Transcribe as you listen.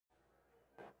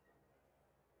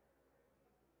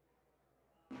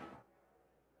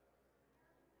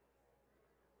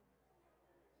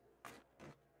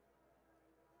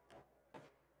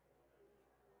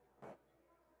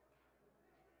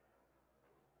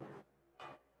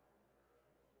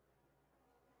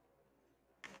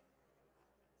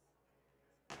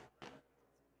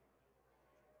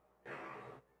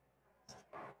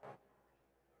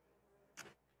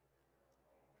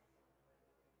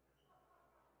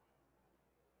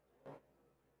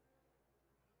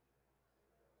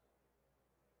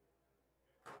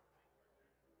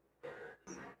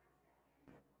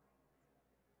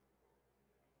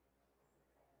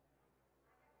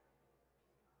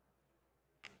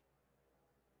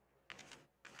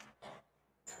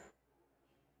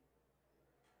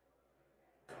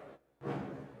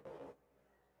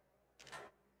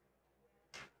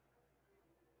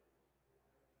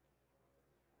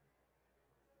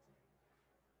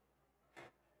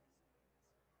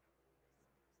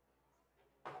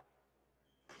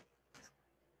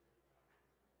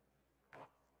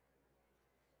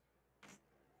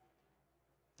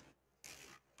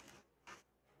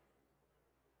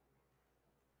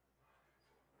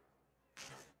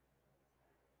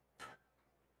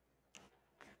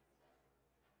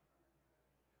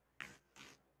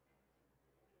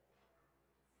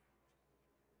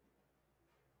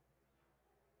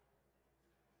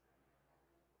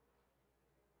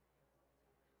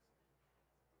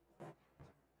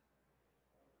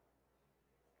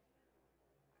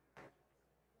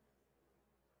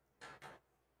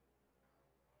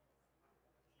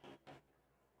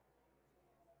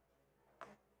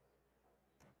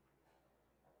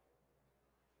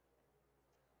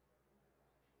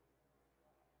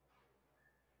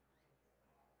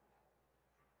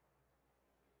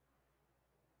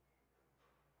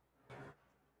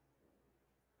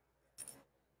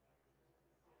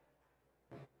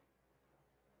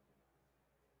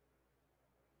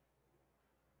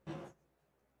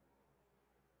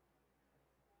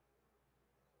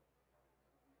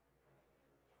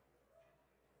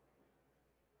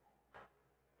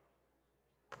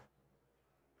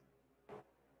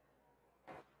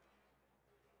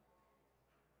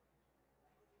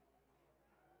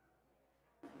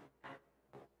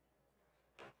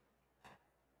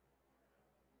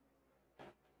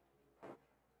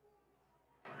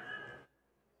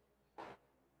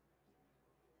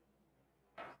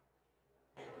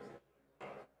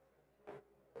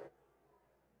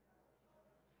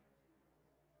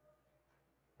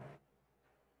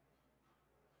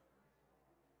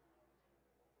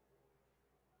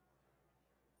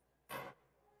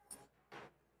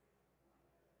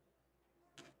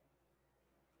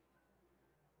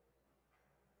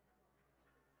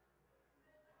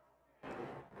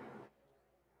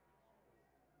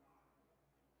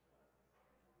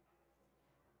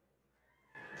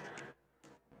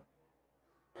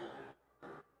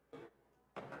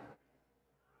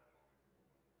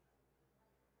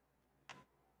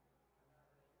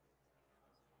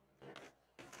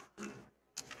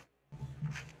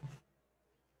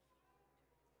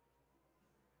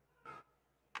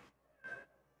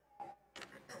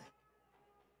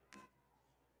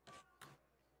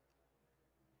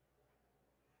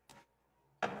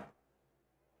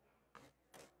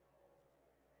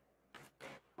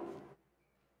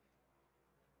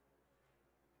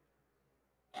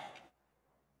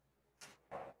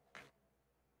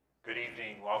Good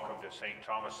evening. Welcome to St.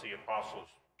 Thomas the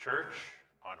Apostle's Church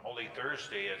on Holy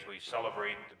Thursday as we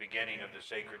celebrate the beginning of the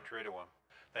Sacred Triduum.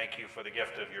 Thank you for the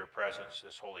gift of your presence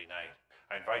this holy night.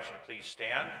 I invite you to please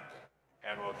stand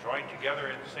and we'll join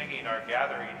together in singing our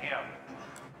gathering hymn.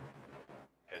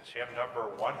 It's hymn number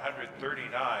 139,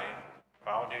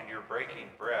 found in your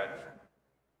Breaking Bread,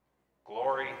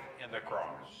 Glory in the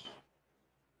Cross.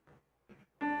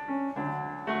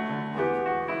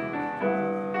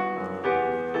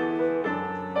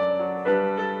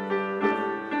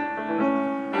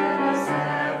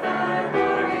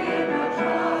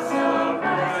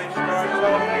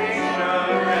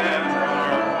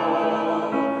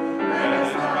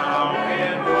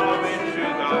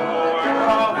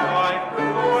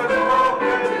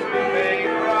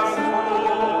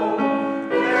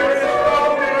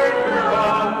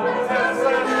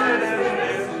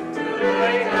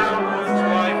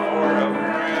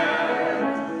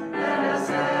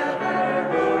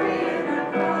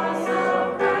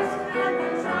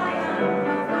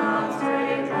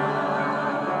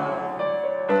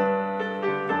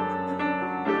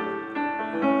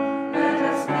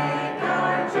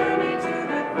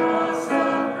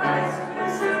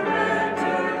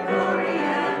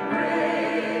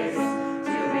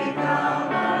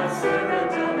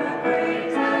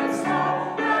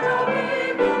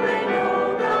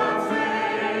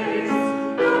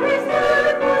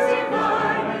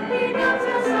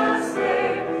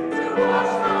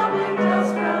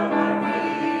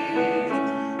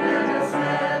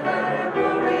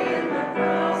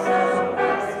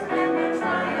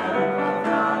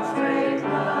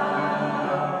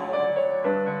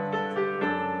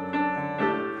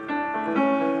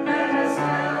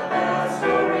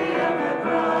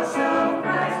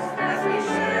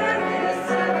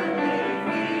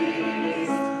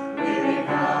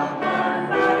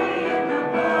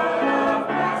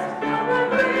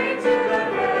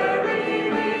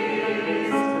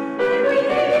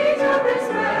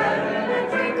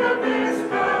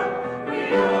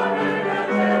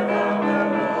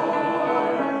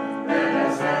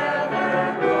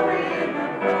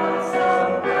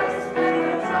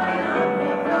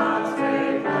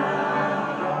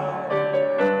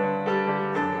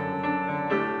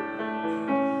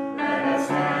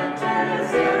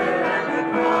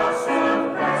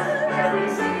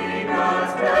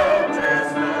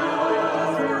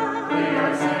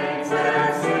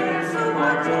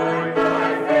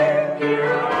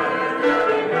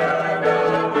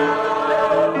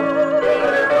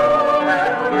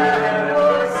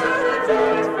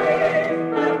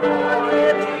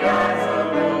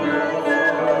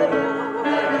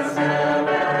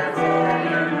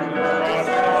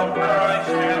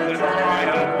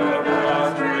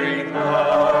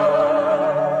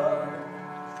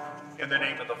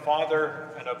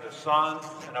 Son,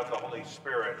 and of the Holy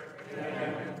Spirit.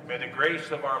 Amen. May the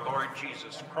grace of our Lord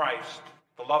Jesus Christ,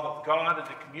 the love of God, and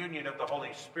the communion of the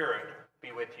Holy Spirit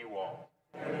be with you all.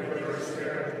 And with your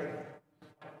spirit.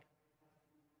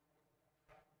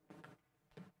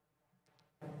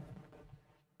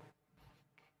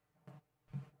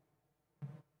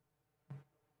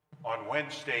 On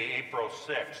Wednesday, April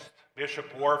 6th, Bishop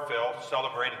Warfield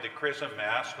celebrated the Chrism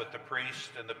Mass with the priest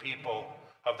and the people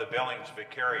of the Billings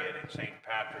Vicariate in St.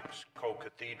 Patrick's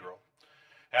Co-Cathedral.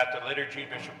 At the liturgy,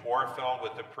 Bishop Warfield,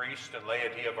 with the priest and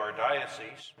laity of our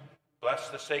diocese,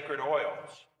 blessed the sacred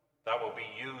oils that will be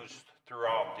used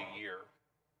throughout the year.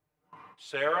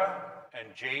 Sarah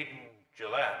and Jaden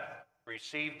Gillette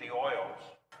received the oils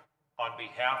on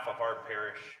behalf of our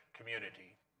parish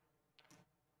community.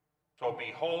 So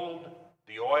behold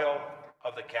the oil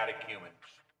of the catechumens.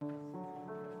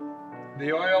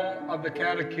 The oil of the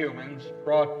catechumens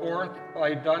brought forth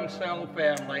by Dunsell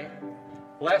family,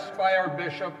 blessed by our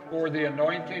bishop for the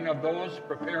anointing of those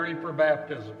preparing for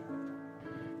baptism.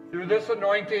 Through this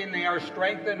anointing, they are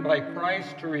strengthened by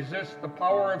Christ to resist the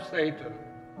power of Satan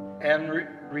and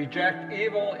reject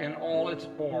evil in all its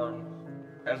forms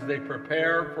as they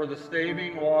prepare for the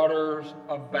saving waters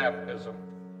of baptism.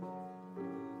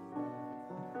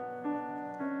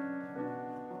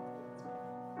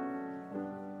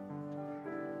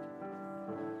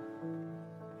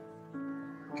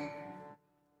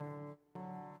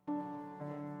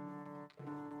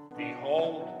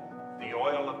 Behold the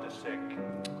oil of the sick.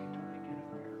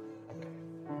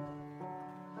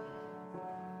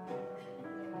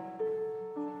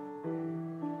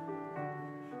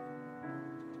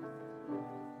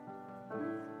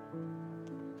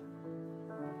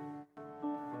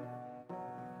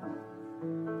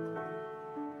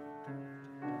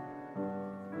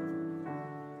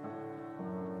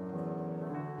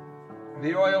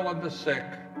 The oil of the sick.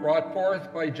 brought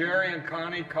forth by Jerry and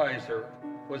Connie Kaiser,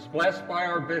 was blessed by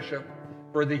our bishop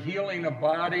for the healing of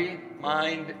body,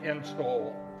 mind, and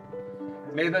soul.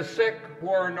 May the sick who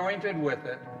are anointed with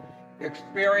it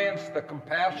experience the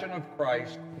compassion of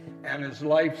Christ and his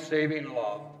life-saving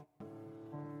love.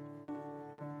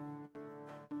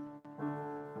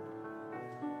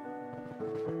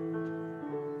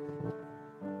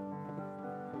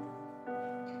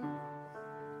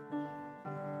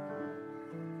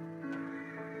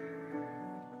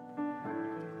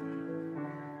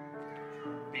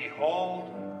 Behold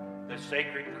the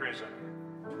sacred chrism.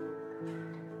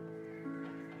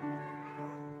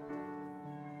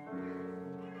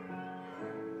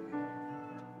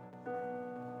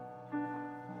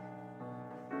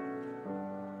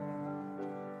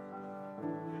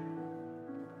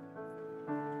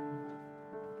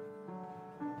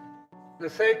 The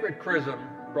sacred chrism,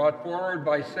 brought forward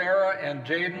by Sarah and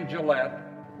Jaden Gillette,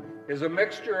 is a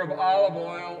mixture of olive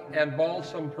oil and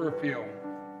balsam perfume,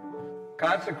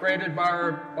 consecrated by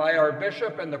our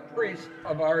bishop and the priest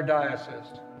of our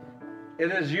diocese.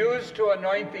 It is used to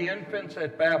anoint the infants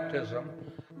at baptism,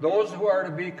 those who are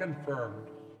to be confirmed,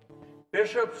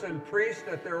 bishops and priests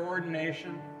at their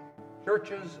ordination,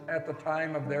 churches at the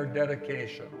time of their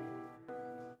dedication.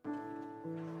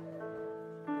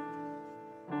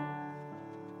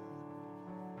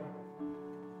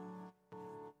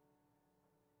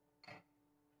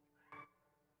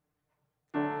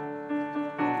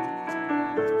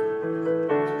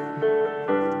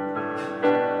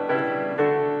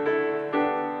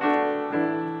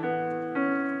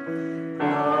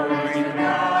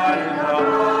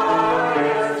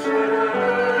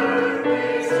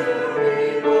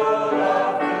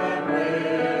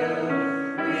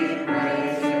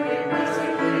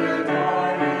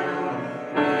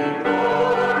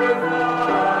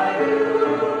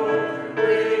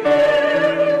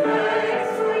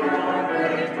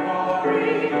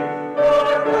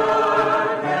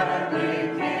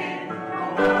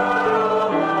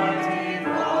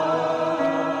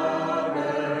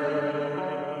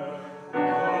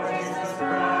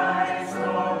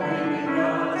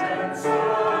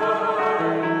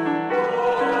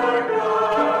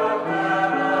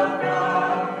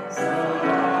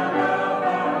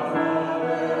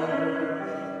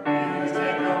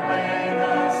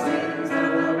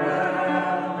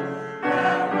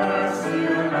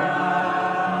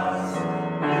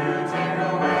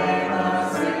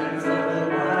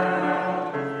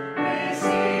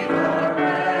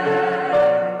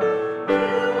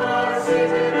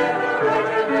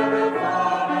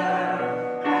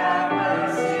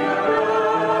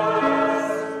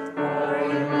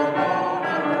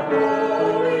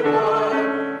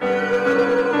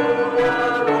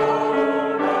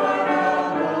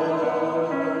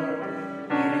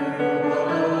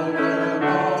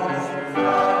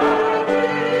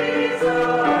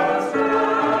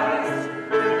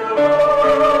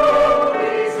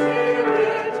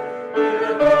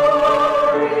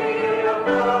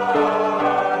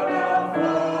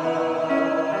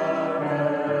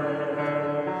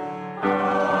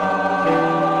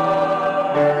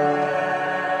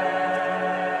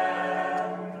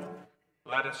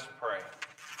 Let us pray.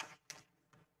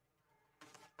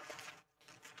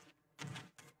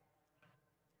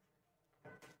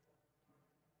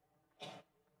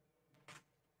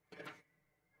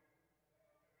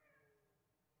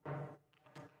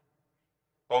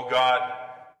 O God,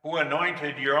 who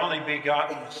anointed your only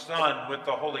begotten Son with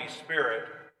the Holy Spirit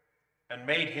and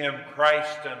made him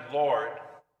Christ and Lord,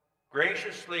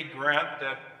 graciously grant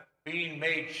that, being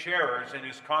made sharers in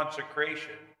his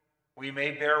consecration, we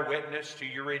may bear witness to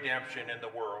your redemption in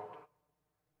the world.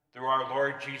 Through our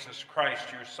Lord Jesus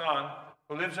Christ, your Son,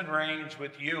 who lives and reigns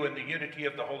with you in the unity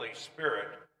of the Holy Spirit,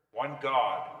 one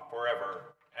God,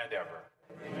 forever and ever.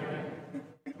 Amen.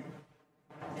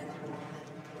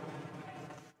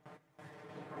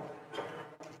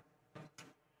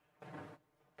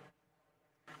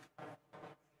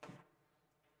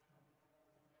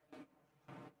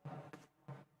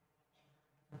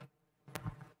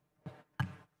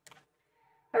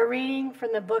 A reading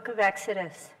from the book of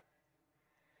Exodus.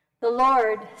 The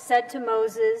Lord said to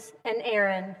Moses and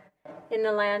Aaron in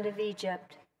the land of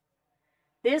Egypt,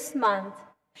 "This month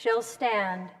shall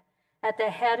stand at the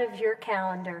head of your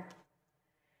calendar.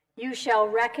 You shall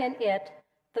reckon it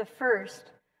the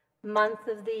first month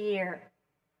of the year.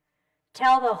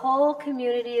 Tell the whole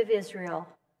community of Israel,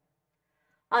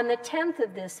 on the 10th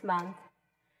of this month,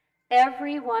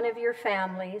 every one of your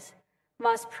families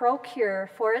must procure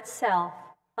for itself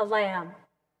a lamb,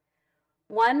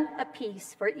 one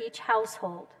apiece for each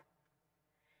household.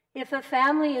 If a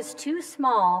family is too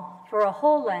small for a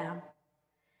whole lamb,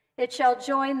 it shall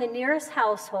join the nearest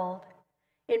household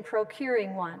in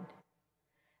procuring one,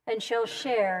 and shall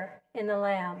share in the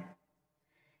lamb,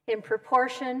 in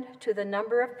proportion to the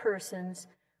number of persons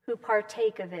who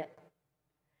partake of it.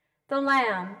 The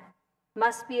lamb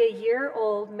must be a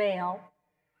year-old male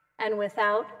and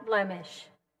without blemish.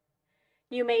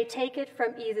 You may take it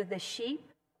from either the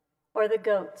sheep or the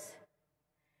goats.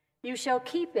 You shall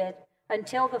keep it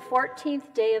until the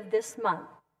 14th day of this month,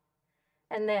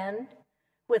 and then,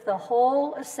 with the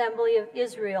whole assembly of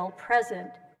Israel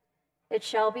present, it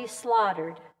shall be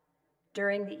slaughtered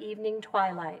during the evening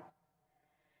twilight.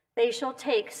 They shall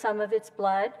take some of its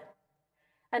blood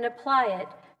and apply it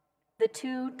the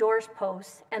 2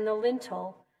 doorposts and the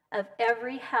lintel of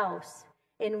every house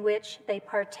in which they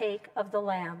partake of the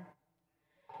lamb.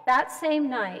 That same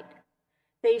night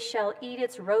they shall eat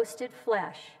its roasted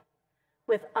flesh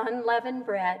with unleavened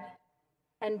bread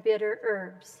and bitter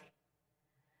herbs.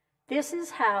 This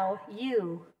is how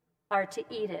you are to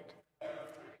eat it: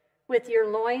 with your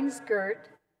loins girt,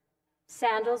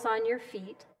 sandals on your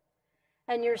feet,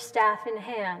 and your staff in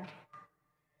hand.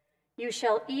 You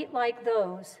shall eat like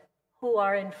those who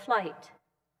are in flight.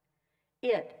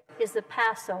 It is the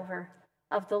Passover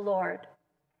of the Lord.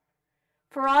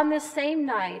 For on this same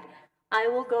night I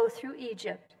will go through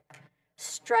Egypt,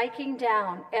 striking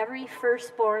down every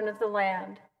firstborn of the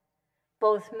land,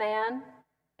 both man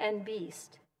and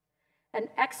beast, and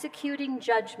executing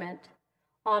judgment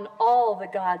on all the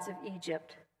gods of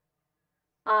Egypt.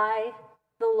 I,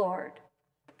 the Lord.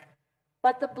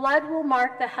 But the blood will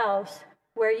mark the house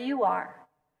where you are.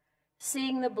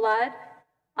 Seeing the blood,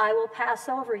 I will pass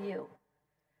over you.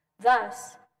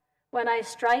 Thus, when I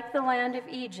strike the land of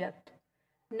Egypt,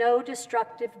 no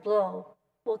destructive blow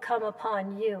will come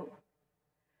upon you.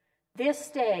 This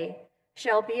day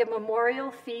shall be a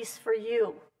memorial feast for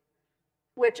you,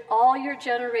 which all your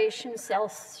generations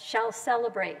shall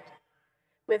celebrate,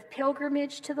 with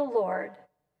pilgrimage to the Lord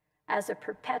as a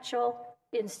perpetual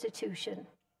institution.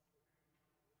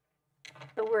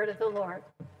 The word of the Lord.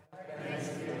 Thanks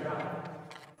be to God.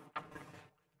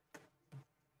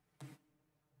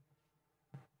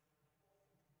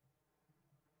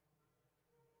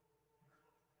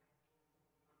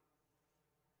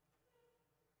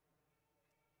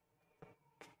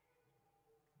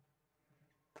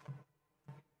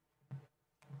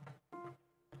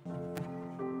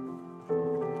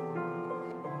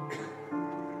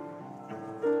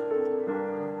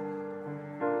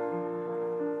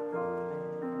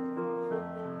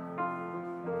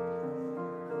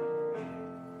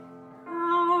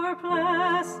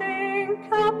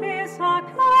 Cup is a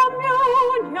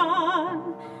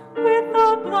communion with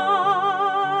the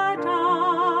blood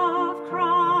of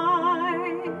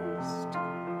Christ.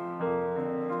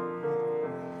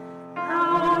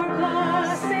 Our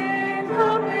blessing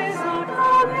cup is a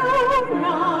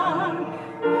communion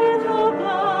with the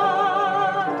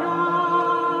blood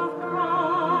of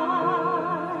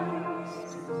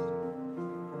Christ.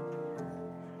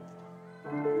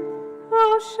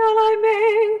 How shall I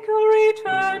make a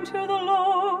return to the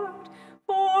Lord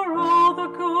for all the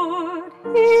good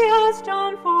he has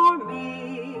done for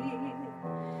me?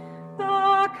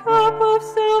 The cup of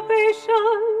salvation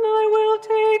I will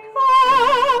take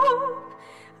up,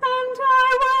 and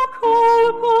I will call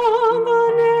upon the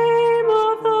name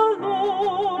of the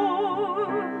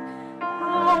Lord.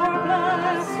 Our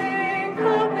blessing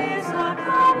cup is a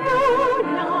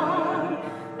communion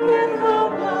with the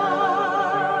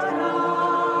blood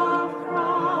of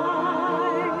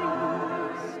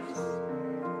Christ.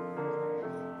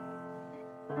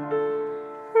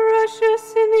 Precious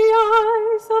in the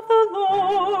eyes of the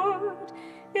Lord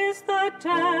is the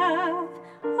death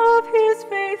of his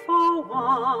faithful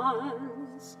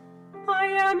ones. I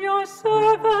am your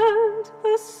servant,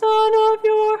 the son of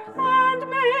your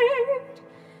handmaid.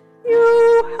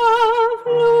 You have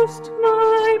loosed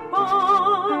my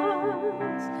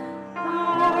bonds.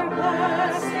 Our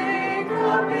blessing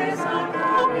cup is a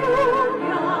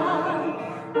communion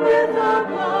with the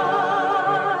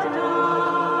blood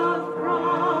of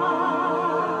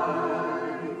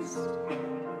Christ.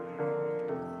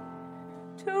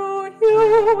 To you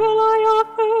will I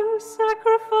offer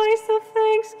sacrifice of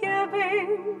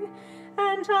thanksgiving,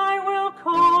 and I will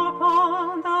call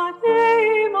upon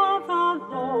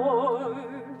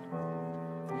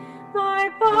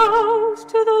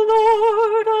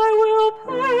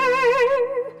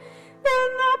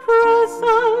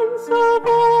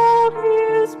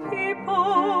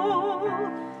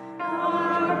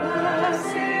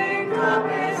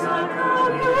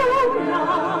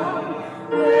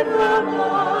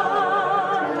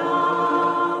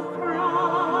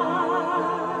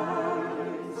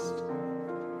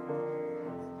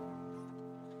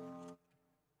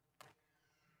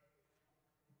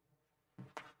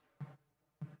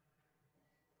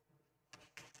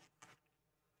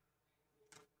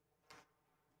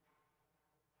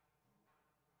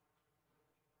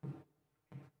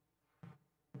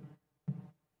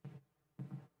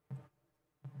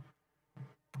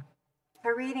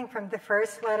A reading from the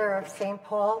first letter of St.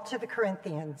 Paul to the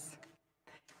Corinthians.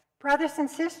 Brothers and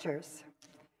sisters,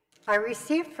 I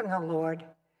received from the Lord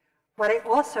what I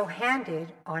also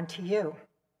handed on to you,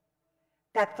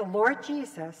 that the Lord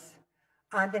Jesus,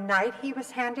 on the night he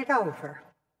was handed over,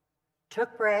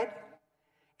 took bread,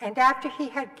 and after he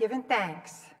had given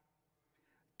thanks,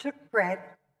 took bread,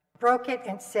 broke it,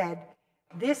 and said,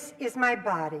 "This is my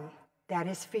body that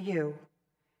is for you.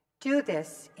 Do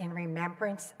this in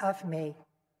remembrance of me."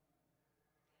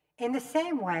 In the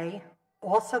same way,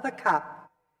 also the cup,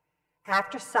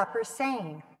 after supper,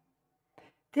 saying,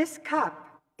 "This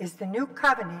cup is the new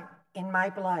covenant in my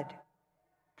blood.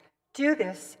 Do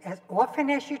this as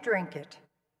often as you drink it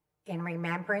in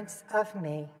remembrance of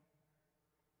me.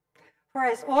 For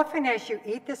as often as you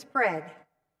eat this bread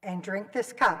and drink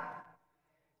this cup,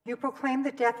 you proclaim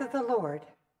the death of the Lord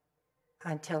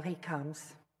until he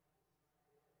comes."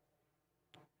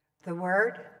 The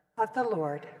word of the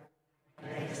Lord.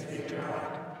 Thanks be to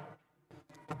God.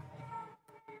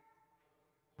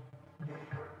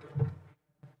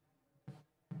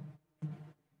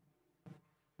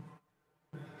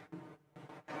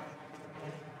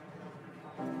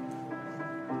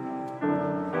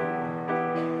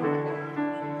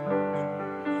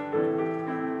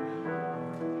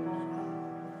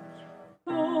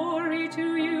 Glory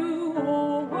to you,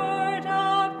 O Word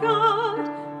of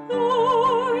God,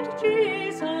 Lord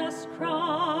Jesus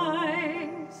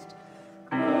Christ.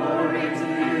 Glory to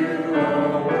you,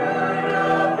 O Word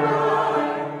of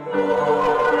God,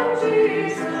 Lord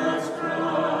Jesus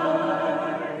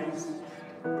Christ.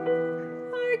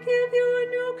 I give you a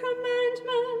new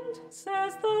commandment,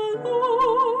 says the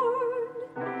Lord.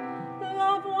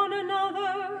 Love one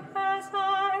another as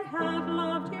I have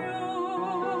loved you.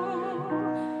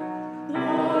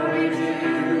 Glory to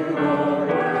you, O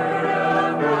Word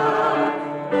of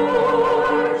God,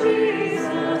 Lord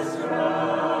Jesus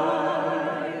Christ.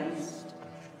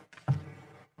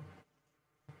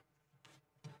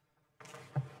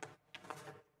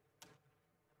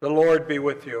 The Lord be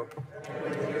with you.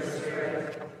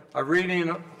 A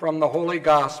reading from the Holy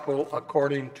Gospel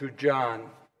according to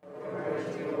John.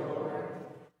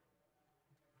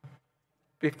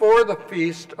 Before the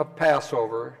feast of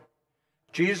Passover,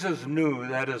 Jesus knew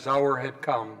that his hour had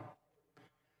come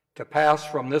to pass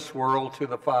from this world to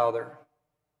the Father.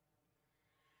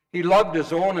 He loved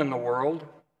his own in the world,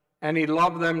 and he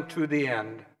loved them to the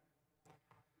end.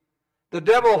 The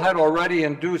devil had already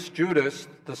induced Judas,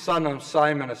 the son of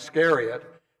Simon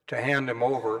Iscariot, to hand him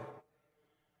over.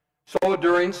 So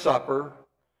during supper,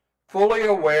 fully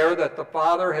aware that the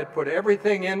Father had put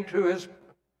everything into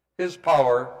his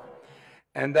power,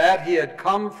 and that he had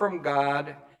come from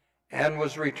God and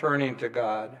was returning to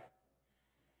God,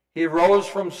 he rose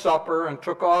from supper and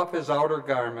took off his outer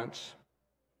garments.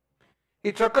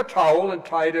 He took a towel and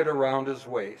tied it around his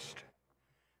waist.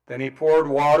 Then he poured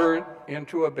water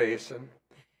into a basin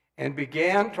and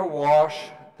began to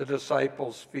wash the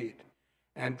disciples' feet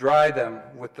and dry them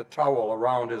with the towel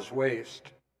around his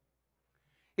waist.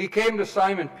 He came to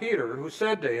Simon Peter, who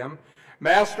said to him,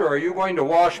 "Master, are you going to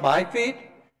wash my feet?"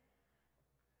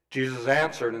 Jesus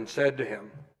answered and said to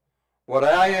him, "What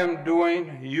I am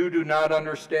doing you do not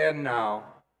understand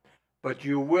now, but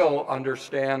you will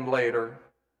understand later."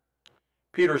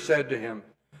 Peter said to him,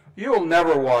 "You will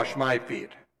never wash my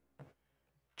feet."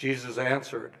 Jesus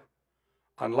answered,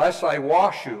 "Unless I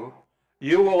wash you,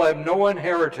 you will have no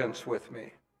inheritance with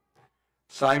me."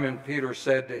 Simon Peter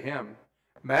said to him,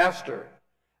 "Master,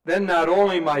 then not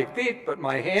only my feet, but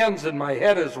my hands and my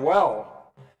head as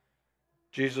well."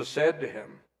 Jesus said to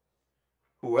him,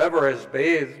 "Whoever has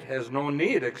bathed has no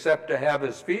need except to have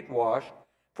his feet washed,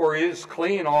 for he is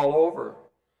clean all over.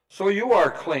 So you are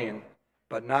clean,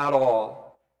 but not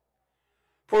all."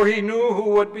 For he knew who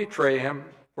would betray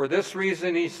him. For this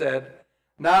reason he said,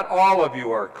 "Not all of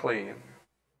you are clean."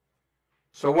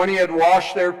 So when he had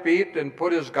washed their feet and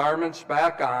put his garments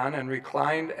back on and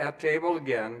reclined at table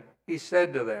again, he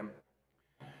said to them,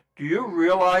 "Do you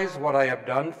realize what I have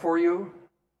done for you?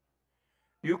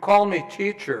 You call me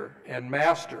teacher and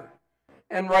master,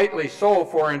 and rightly so,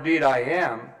 for indeed I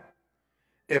am.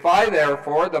 If I,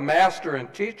 therefore, the master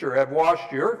and teacher, have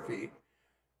washed your feet,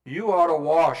 you ought to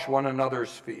wash one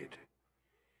another's feet.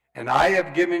 And I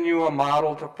have given you a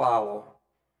model to follow,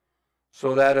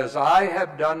 so that as I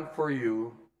have done for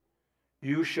you,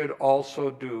 you should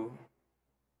also do."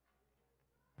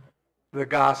 The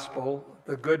Gospel,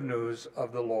 the good news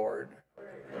of the Lord.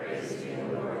 Praise to you,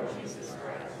 Lord Jesus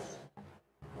Christ.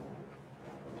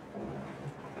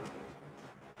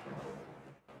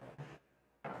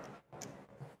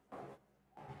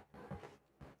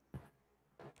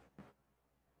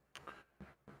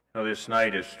 Now, this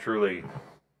night is truly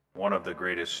one of the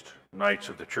greatest nights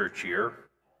of the church year.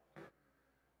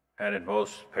 And in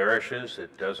most parishes,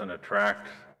 it doesn't attract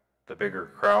the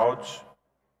bigger crowds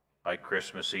like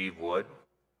Christmas Eve would,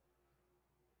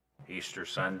 Easter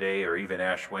Sunday, or even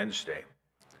Ash Wednesday.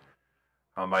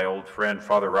 My old friend,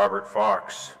 Father Robert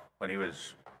Fox, when he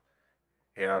was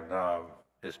in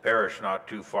his parish not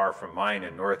too far from mine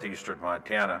in northeastern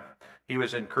Montana, he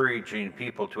was encouraging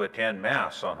people to attend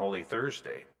Mass on Holy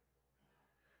Thursday.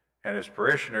 And his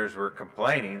parishioners were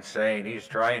complaining, saying he's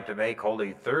trying to make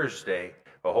Holy Thursday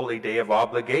a holy day of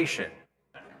obligation.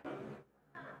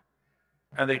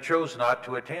 And they chose not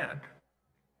to attend.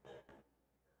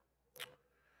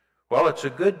 Well, it's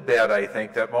a good bet, I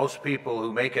think, that most people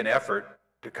who make an effort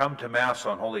to come to Mass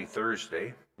on Holy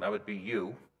Thursday, that would be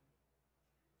you,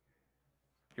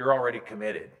 you're already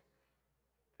committed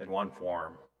in one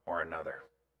form or another.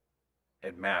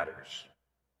 It matters.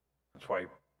 That's why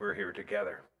we're here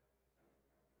together.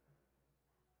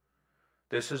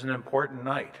 This is an important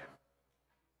night.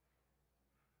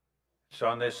 So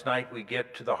on this night, we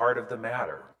get to the heart of the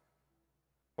matter,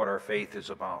 what our faith is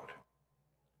about.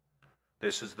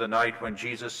 This is the night when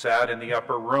Jesus sat in the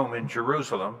upper room in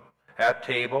Jerusalem at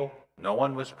table. No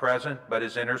one was present but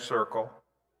his inner circle.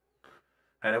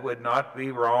 And it would not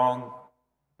be wrong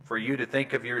for you to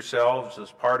think of yourselves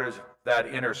as part of that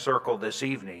inner circle this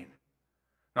evening.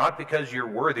 Not because you're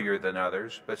worthier than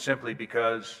others, but simply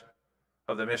because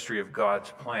of the mystery of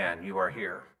God's plan. You are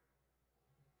here.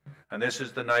 And this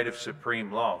is the night of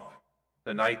supreme love,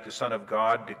 the night the Son of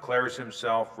God declares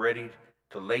himself ready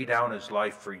to lay down his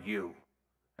life for you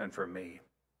and for me.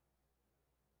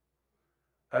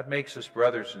 That makes us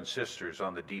brothers and sisters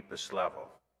on the deepest level.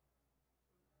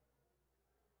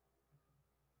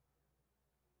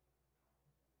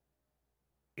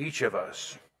 Each of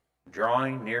us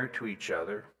drawing near to each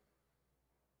other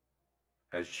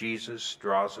as Jesus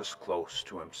draws us close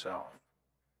to himself.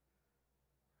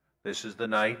 This is the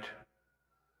night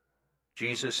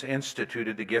Jesus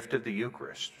instituted the gift of the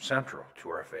Eucharist, central to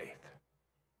our faith.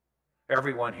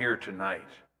 Everyone here tonight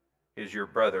is your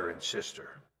brother and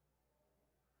sister.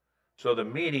 So the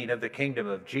meaning of the kingdom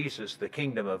of Jesus, the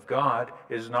kingdom of God,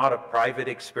 is not a private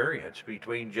experience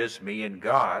between just me and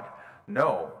God.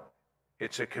 No,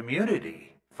 it's a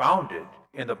community founded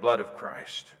in the blood of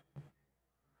Christ.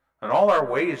 And all our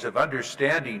ways of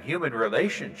understanding human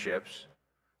relationships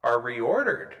are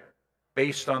reordered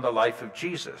based on the life of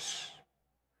Jesus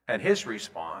and his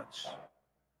response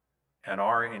and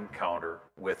our encounter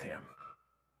with him.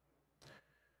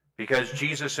 Because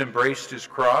Jesus embraced his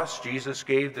cross, Jesus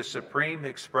gave the supreme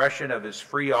expression of his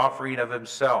free offering of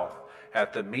himself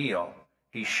at the meal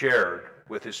he shared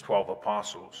with his 12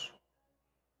 apostles.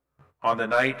 On the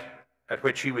night at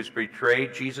which he was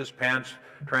betrayed, Jesus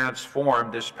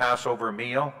transformed this Passover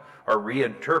meal, or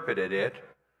reinterpreted it,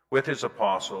 with his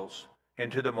apostles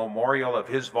into the memorial of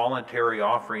his voluntary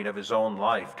offering of his own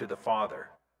life to the Father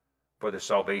for the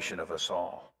salvation of us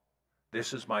all.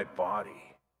 This is my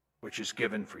body, which is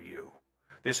given for you.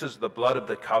 This is the blood of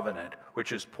the covenant,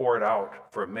 which is poured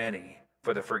out for many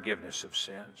for the forgiveness of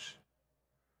sins.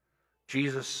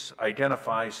 Jesus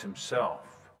identifies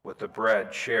himself with the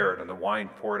bread shared and the wine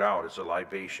poured out as a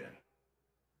libation.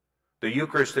 The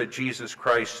Eucharist that Jesus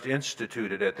Christ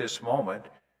instituted at this moment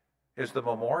is the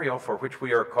memorial for which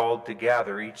we are called to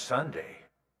gather each Sunday,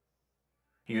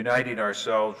 uniting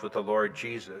ourselves with the Lord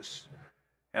Jesus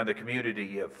and the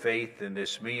community of faith in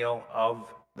this meal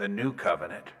of the new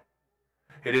covenant.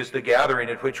 It is the gathering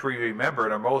at which we remember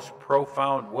in a most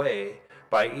profound way,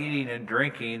 by eating and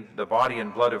drinking the body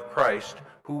and blood of Christ,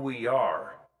 who we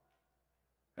are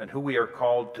and who we are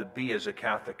called to be as a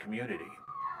Catholic community,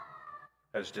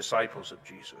 as disciples of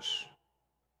Jesus.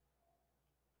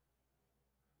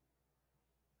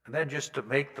 And then just to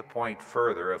make the point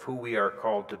further of who we are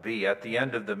called to be, at the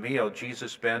end of the meal,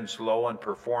 Jesus bends low and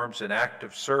performs an act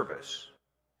of service,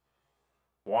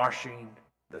 washing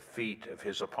the feet of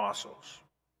his apostles.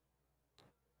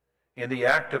 In the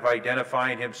act of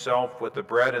identifying himself with the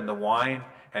bread and the wine,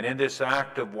 and in this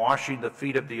act of washing the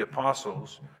feet of the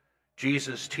apostles,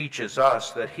 Jesus teaches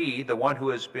us that he, the one who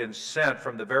has been sent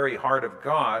from the very heart of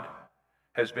God,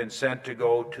 has been sent to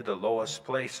go to the lowest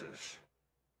places.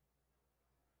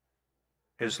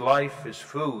 His life is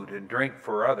food and drink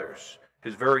for others.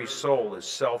 His very soul is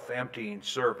self-emptying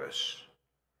service.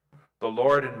 The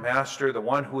Lord and Master, the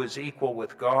one who is equal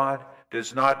with God,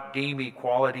 does not deem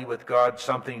equality with God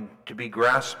something to be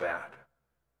grasped at.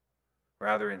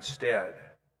 Rather, instead,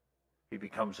 he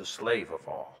becomes a slave of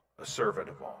all, a servant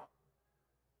of all.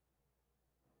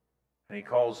 And he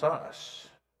calls us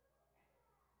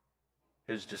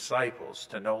his disciples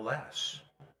to know less.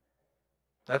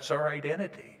 That's our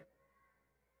identity.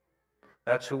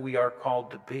 That's who we are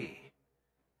called to be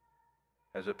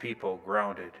as a people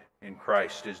grounded in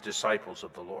Christ, as disciples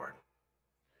of the Lord.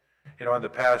 You know, in the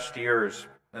past years,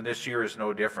 and this year is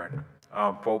no different,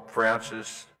 Pope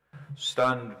Francis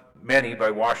stunned many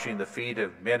by washing the feet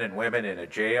of men and women in a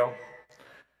jail,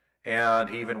 and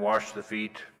he even washed the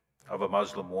feet of a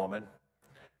Muslim woman.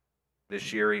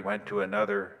 This year he went to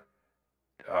another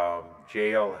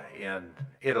jail in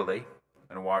Italy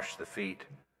and washed the feet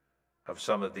of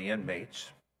some of the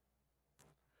inmates.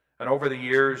 And over the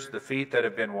years, the feet that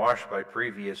have been washed by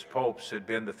previous popes had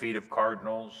been the feet of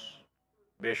cardinals,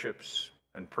 bishops,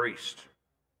 and priests.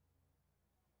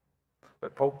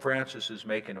 But Pope Francis is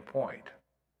making a point,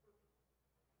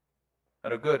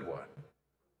 and a good one,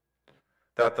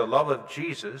 that the love of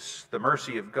Jesus, the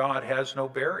mercy of God, has no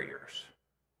barriers.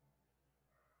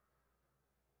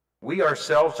 We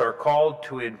ourselves are called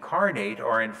to incarnate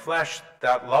or enflesh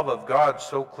that love of God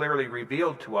so clearly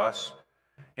revealed to us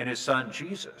in his Son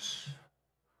Jesus.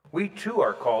 We too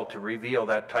are called to reveal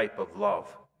that type of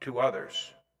love to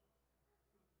others.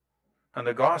 And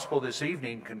the gospel this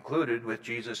evening concluded with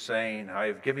Jesus saying, I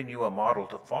have given you a model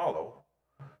to follow,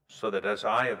 so that as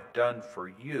I have done for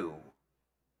you,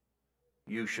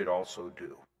 you should also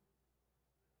do.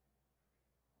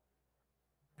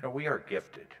 You know, we are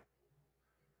gifted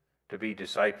to be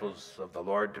disciples of the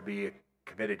Lord, to be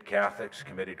committed Catholics,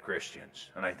 committed Christians.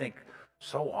 And I think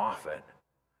so often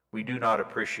we do not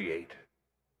appreciate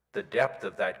the depth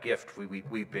of that gift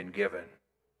we've been given.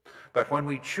 But when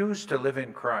we choose to live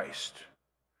in Christ,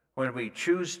 when we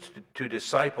choose to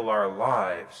disciple our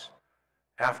lives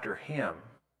after him,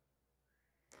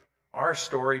 our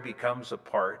story becomes a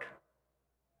part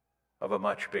of a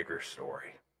much bigger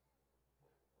story.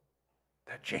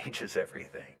 That changes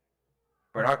everything.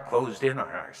 We're not closed in on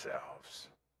ourselves.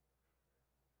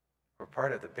 We're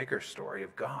part of the bigger story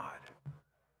of God,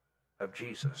 of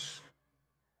Jesus.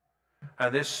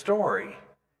 And this story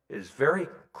is very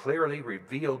clearly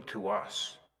revealed to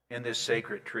us in this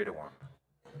sacred Triduum,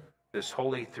 this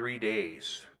holy 3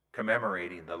 days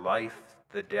commemorating the life,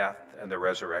 the death, and the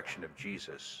resurrection of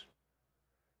Jesus,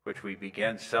 which we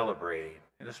begin celebrating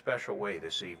in a special way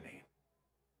this evening.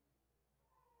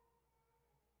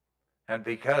 And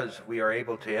because we are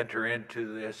able to enter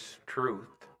into this truth,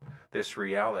 this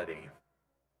reality,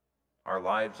 our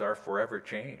lives are forever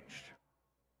changed,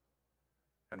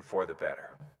 and for the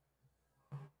better.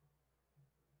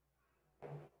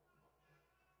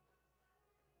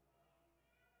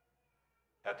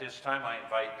 At this time, I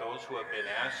invite those who have been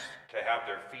asked to have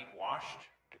their feet washed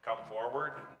to come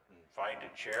forward and find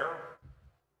a chair.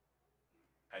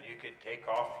 And you can take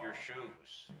off your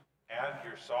shoes and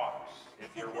your socks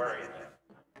if you're wearing them.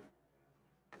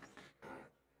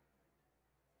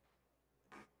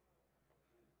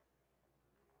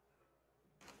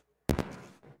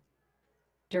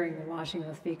 During the washing of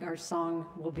the feet, our song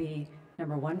will be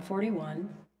number 141,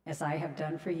 As I Have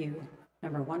Done for You,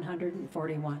 number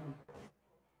 141.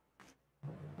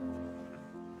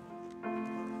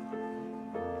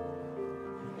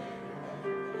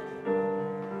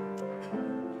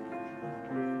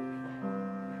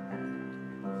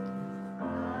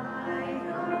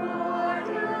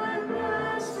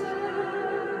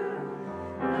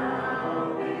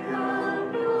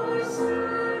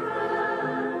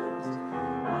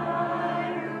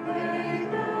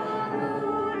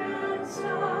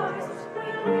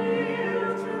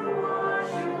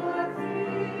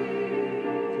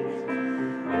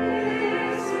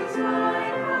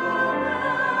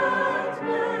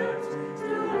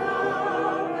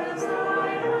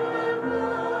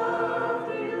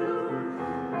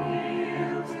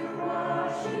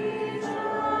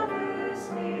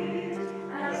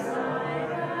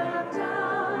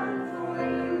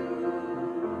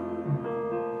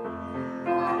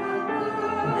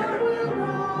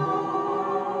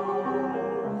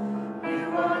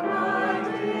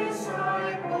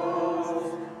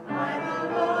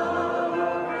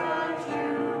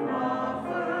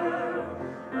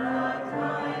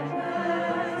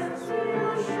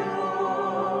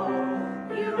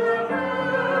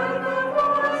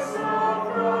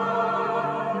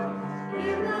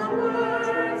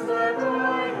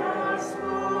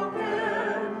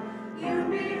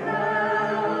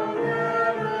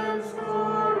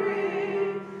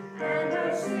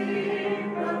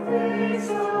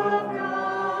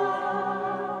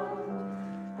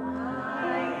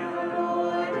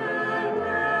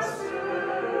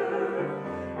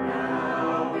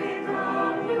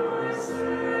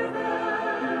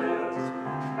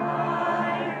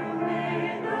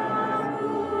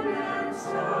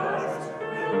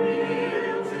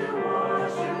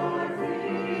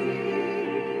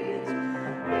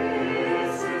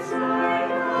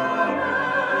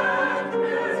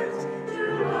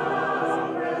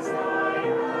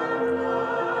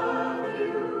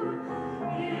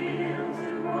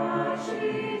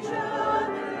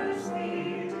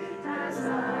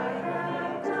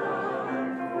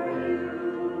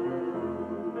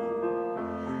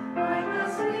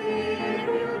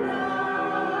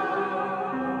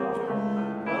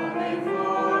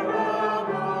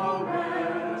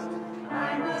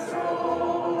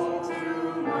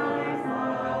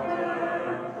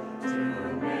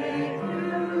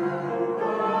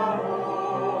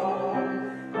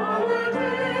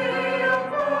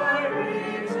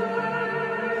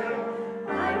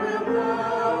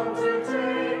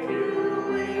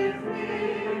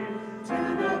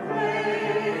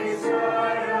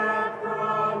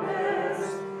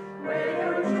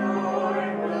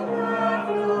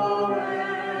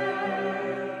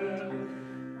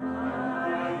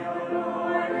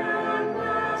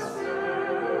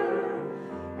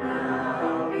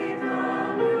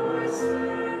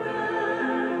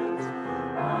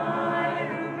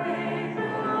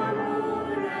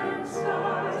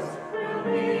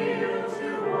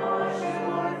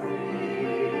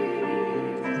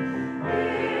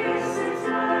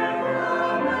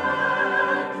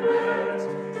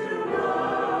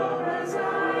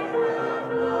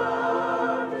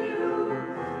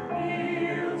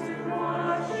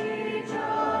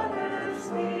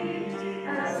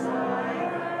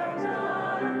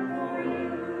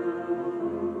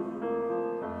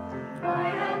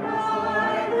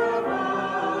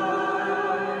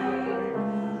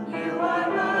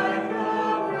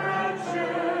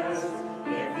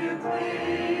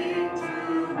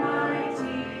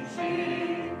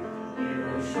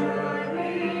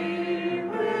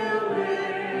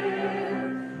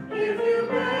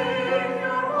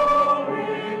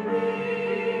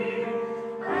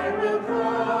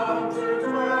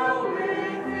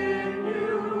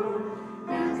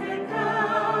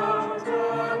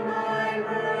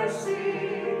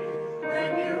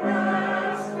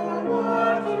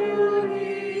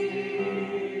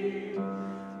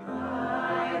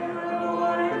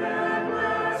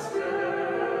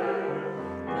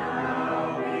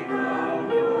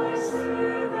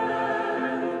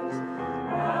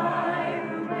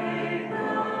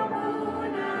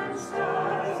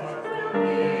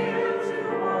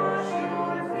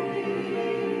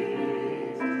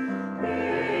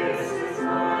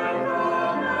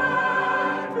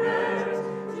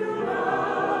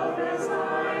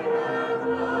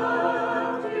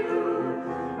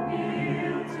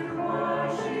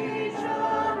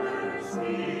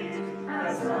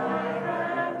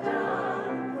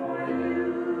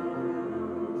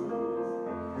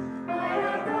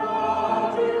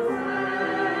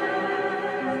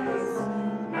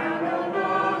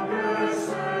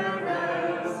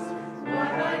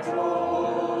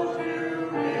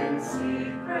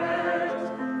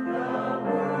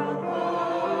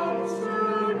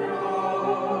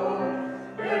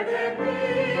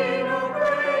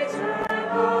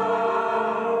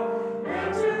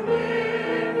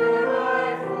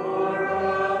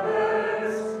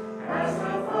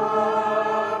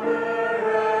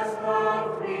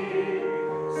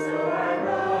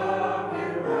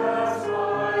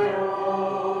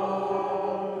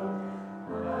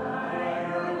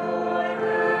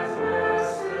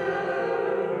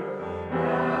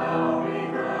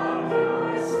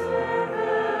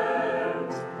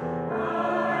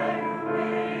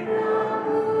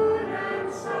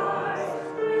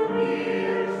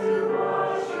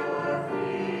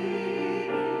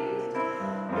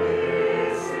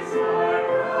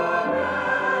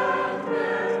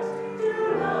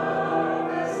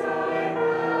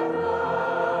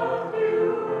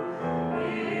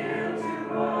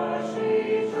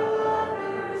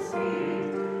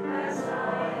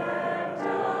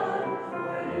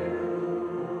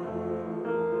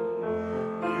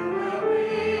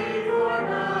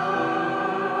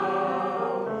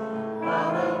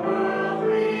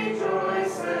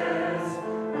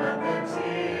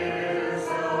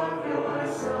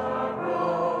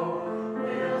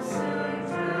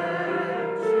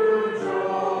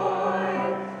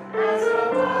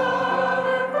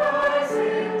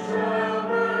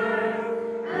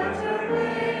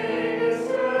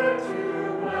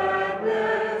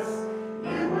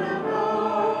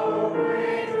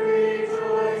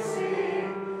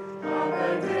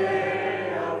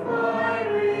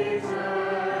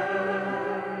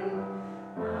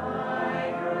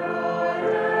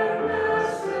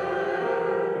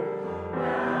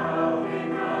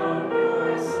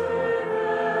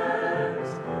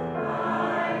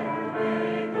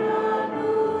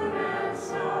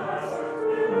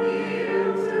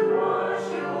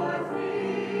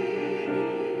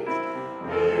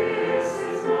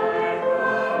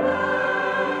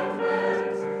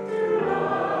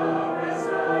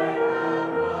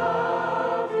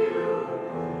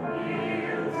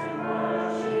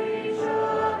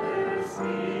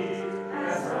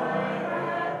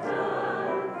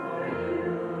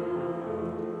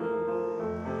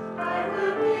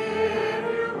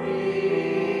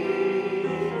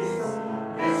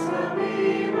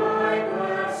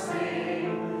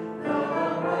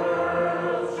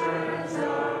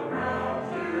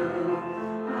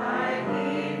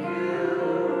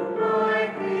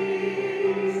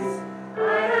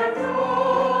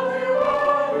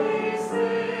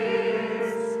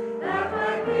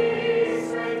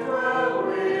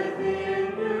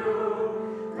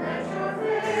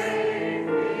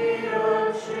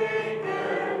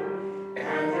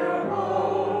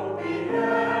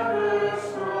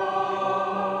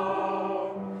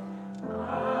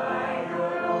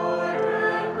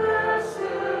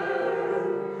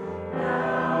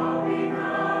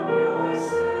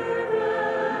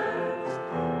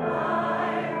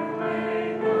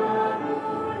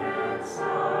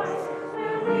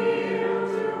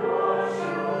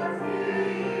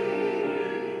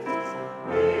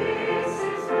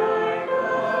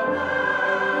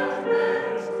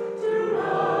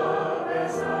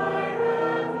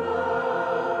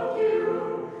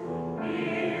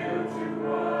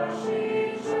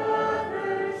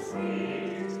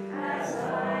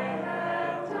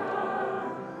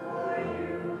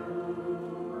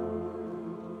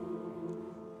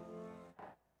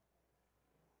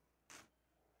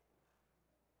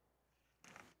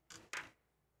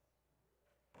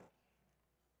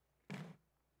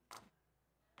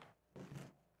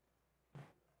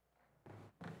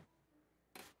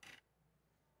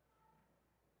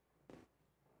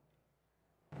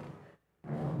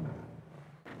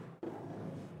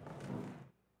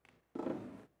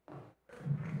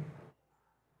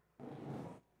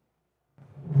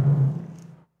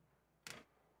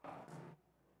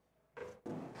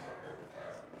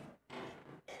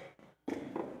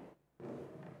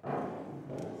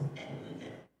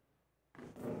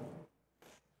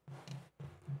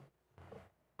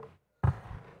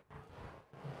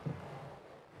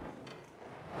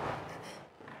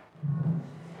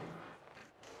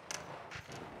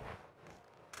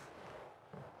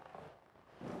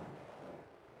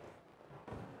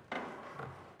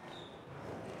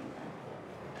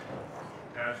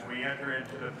 as we enter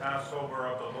into the Passover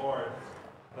of the Lord,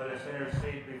 let us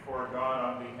intercede before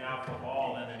God on behalf of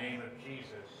all in the name of Jesus,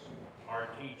 our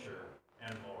teacher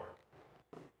and Lord.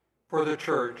 For the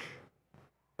Church,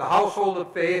 the household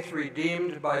of faith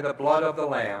redeemed by the blood of the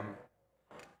Lamb,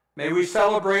 may we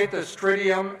celebrate the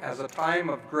Triduum as a time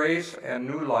of grace and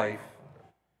new life.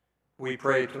 We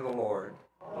pray to the Lord.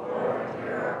 Lord,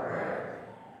 hear our prayer.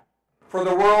 For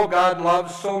the world God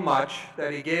loves so much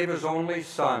that he gave his only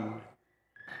Son,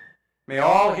 may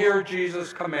all hear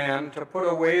Jesus' command to put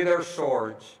away their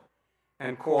swords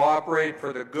and cooperate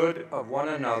for the good of one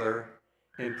another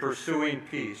in pursuing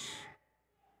peace.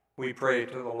 We pray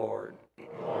to the Lord.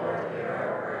 Lord, hear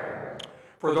our prayer.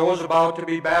 For those about to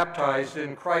be baptized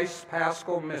in Christ's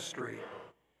paschal mystery,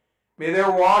 may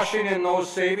their washing in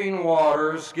those saving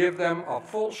waters give them a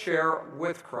full share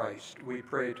with Christ. We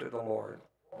pray to the Lord.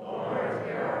 Lord,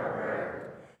 hear our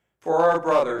prayer. For our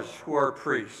brothers who are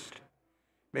priests,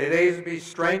 may they be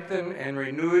strengthened and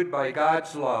renewed by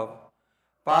God's love,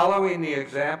 following the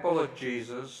example of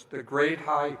Jesus, the great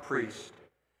high priest.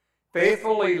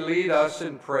 Faithfully lead us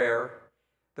in prayer,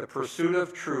 the pursuit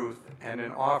of truth, and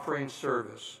in offering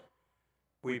service.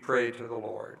 We pray to the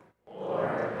Lord. Lord,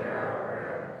 hear our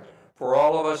prayer. For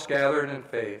all of us gathered in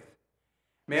faith,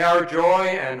 may our joy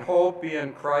and hope be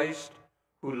in Christ,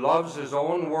 who loves his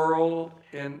own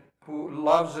in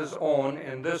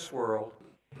this world,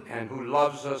 and who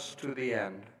loves us to the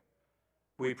end.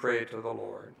 We pray to the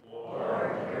Lord.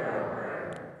 Lord, hear our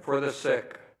prayer. For the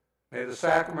sick, may the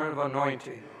sacrament of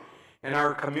anointing and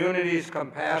our community's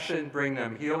compassion bring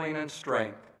them healing and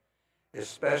strength,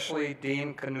 especially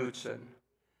Dean Knutson,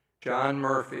 John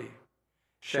Murphy,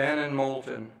 Shannon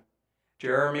Moulton,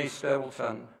 Jeremy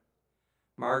Stapleton,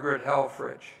 Margaret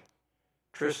Helfrich,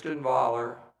 Tristan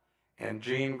Voller, and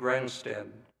Jean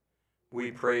Grenstead.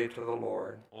 We pray to the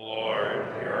Lord. Lord,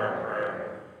 hear our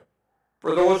prayer.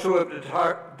 For those who have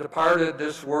departed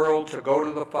this world to go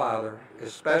to the Father,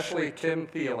 especially Tim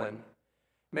Thielen,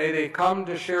 may they come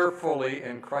to share fully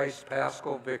in Christ's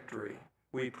paschal victory.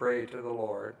 We pray to the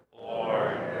Lord.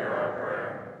 Lord, hear our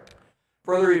prayer.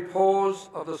 For the repose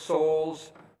of the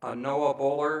souls of Noah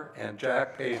Buller and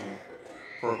Jack Payton,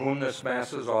 for whom this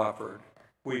Mass is offered,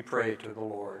 we pray to the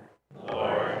Lord.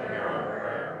 Lord, hear our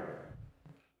prayer.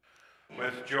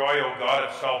 With joy, O God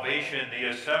of salvation, the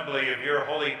assembly of your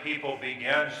holy people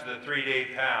begins the 3-day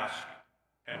Pasch,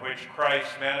 in which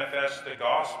Christ manifests the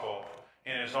gospel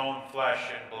in his own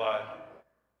flesh and blood.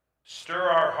 Stir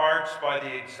our hearts by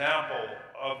the example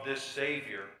of this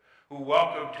Savior, who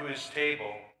welcomed to his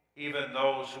table even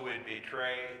those who would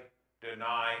betray,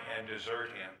 deny, and desert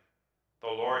him. The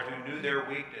Lord, who knew their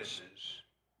weaknesses,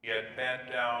 yet bent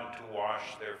down to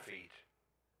wash their feet.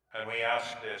 And we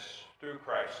ask this through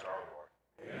Christ our Lord.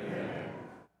 Amen.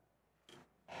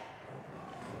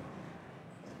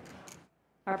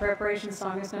 Our preparation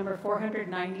song is number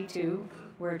 492,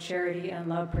 Where Charity and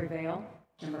Love Prevail,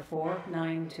 number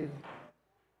 492.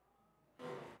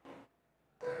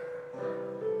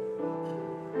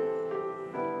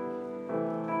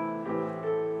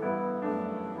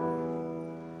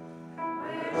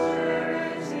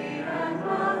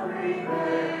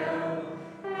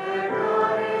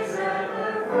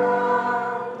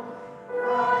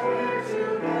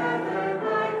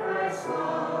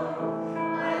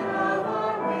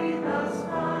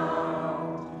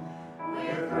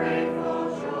 Grateful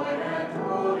joy and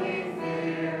holy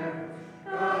fear,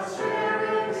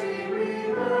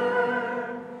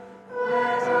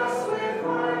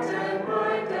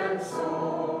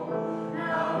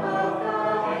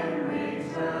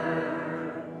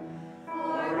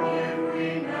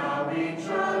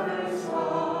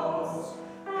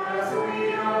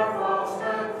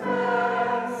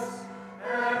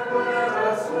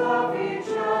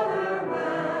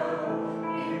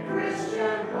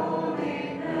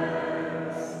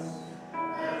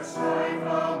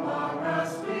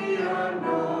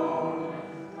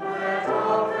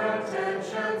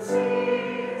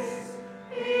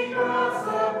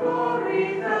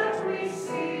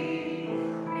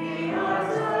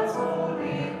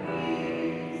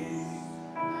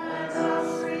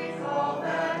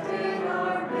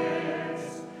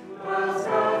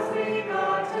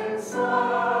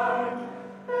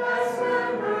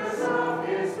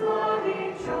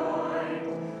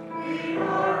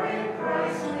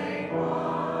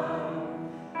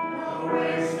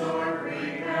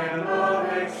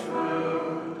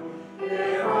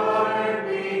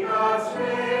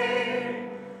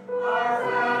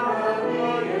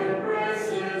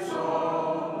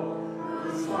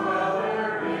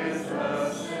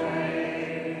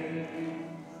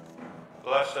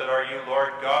 Blessed are you,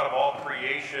 Lord God of all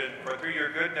creation, for through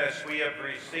your goodness we have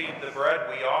received the bread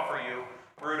we offer you,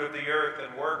 fruit of the earth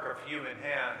and work of human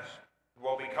hands,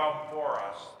 will become for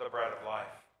us the bread of life.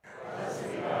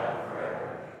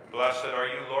 Blessed are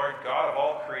you, Lord God of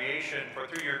all creation, for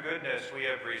through your goodness we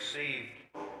have received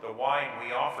the wine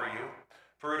we offer you,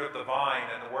 fruit of the vine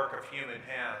and the work of human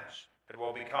hands. It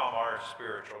will become our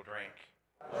spiritual drink.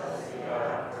 Blessed be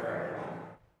God forever.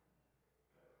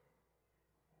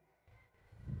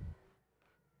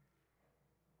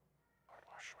 Lord,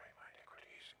 wash away my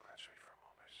iniquities and cleanse me from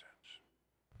all my sins.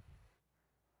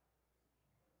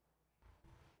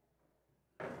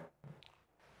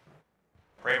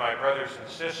 Pray, my brothers and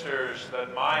sisters,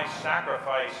 that my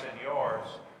sacrifice and yours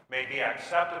may be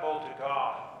acceptable to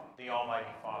God, the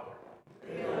Almighty Father.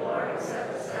 May the Lord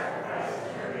accept the sacrifice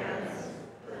of your hands,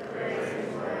 for the praise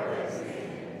and glory of his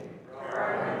name, for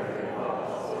our good and all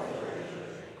souls.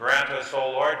 Grant us,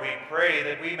 O Lord, we pray,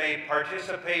 that we may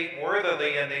participate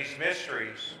worthily in these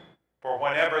mysteries, for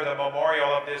whenever the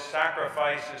memorial of this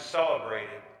sacrifice is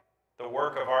celebrated, the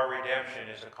work of our redemption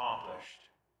is accomplished.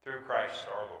 Through Christ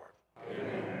our Lord.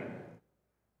 Amen.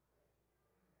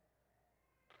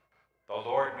 The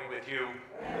Lord be with you.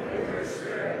 And with your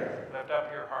spirit. Lift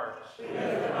up your hearts. We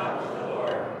lift them up to the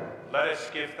Lord. Let us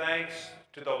give thanks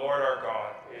to the Lord our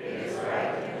God. It is right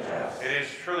and just. It is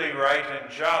truly right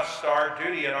and just, our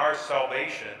duty and our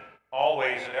salvation,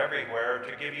 always and everywhere,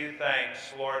 to give you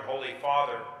thanks, Lord, Holy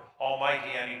Father,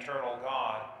 Almighty and eternal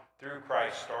God, through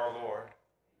Christ our Lord.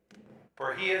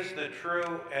 For he is the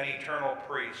true and eternal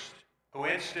priest, who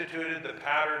instituted the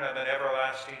pattern of an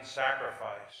everlasting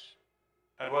sacrifice,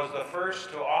 and was the first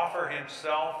to offer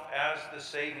himself as the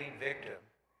saving victim,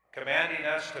 commanding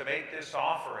us to make this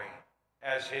offering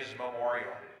as his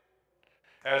memorial.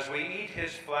 As we eat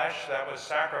his flesh that was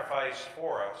sacrificed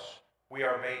for us, we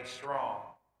are made strong.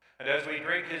 And as we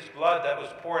drink his blood that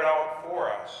was poured out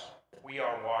for us, we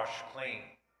are washed clean.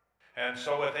 And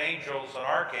so with angels and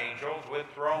archangels, with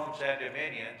thrones and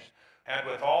dominions, and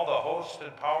with all the hosts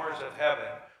and powers of heaven,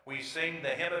 we sing the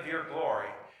hymn of your glory,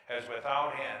 as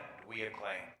without end we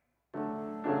acclaim.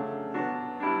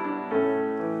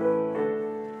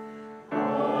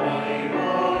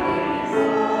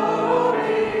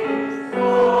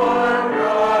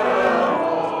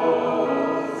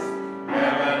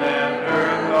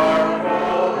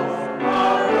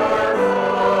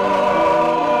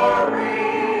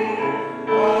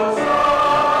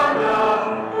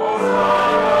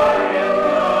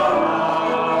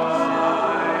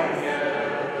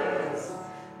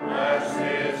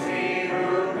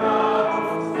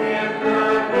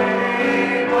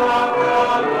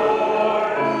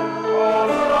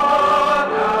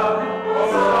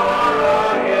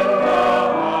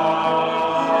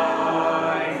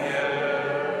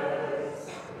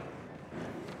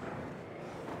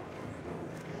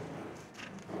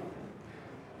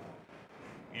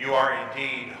 You are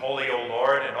indeed holy, O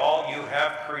Lord, and all you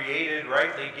have created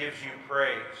rightly gives you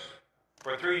praise.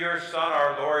 For through your Son,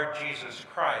 our Lord Jesus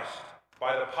Christ,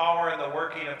 by the power and the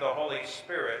working of the Holy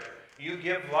Spirit, you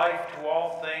give life to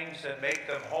all things and make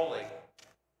them holy.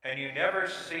 And you never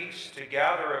cease to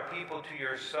gather a people to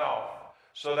yourself,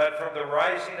 so that from the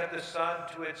rising of the sun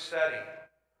to its setting,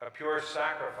 a pure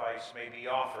sacrifice may be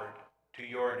offered to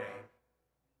your name.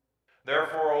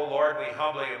 Therefore, O Lord, we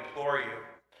humbly implore you,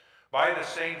 by the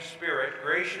same Spirit,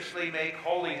 graciously make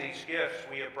holy these gifts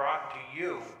we have brought to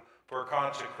you for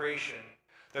consecration,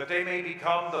 that they may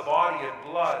become the body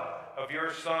and blood of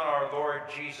your Son, our Lord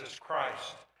Jesus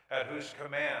Christ, at whose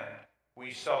command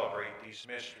we celebrate these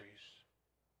mysteries.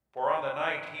 For on the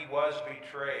night he was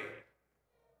betrayed,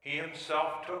 he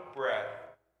himself took bread,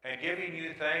 and giving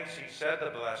you thanks, he said the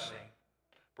blessing,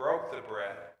 broke the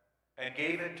bread, and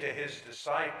gave it to his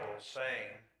disciples,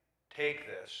 saying, "Take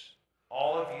this,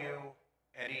 all of you,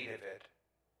 and eat of it.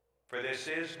 For this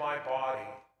is my body,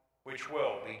 which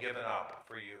will be given up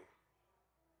for you."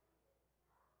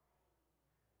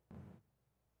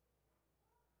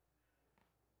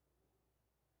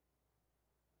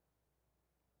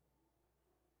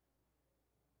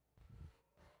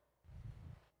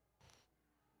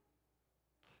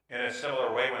 In a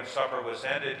similar way, when supper was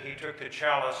ended, he took the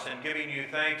chalice, and giving you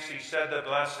thanks, he said the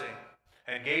blessing,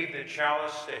 and gave the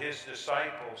chalice to his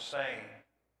disciples, saying,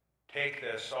 "Take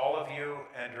this, all of you,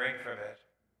 and drink from it,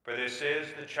 for this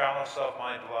is the chalice of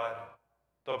my blood,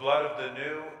 the blood of the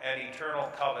new and eternal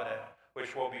covenant,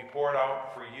 which will be poured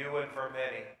out for you and for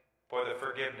many for the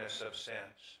forgiveness of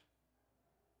sins.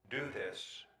 Do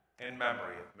this in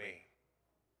memory of me."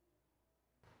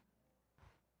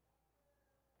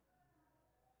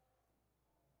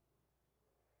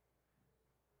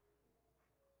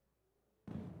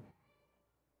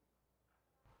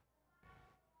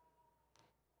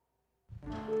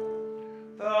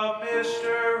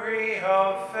 mystery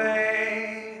of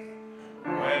faith.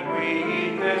 When we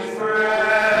eat this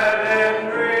bread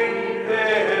and drink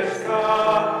this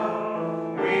cup,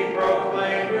 we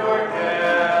proclaim your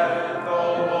death,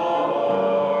 O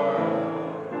Lord,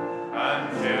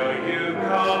 until you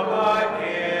come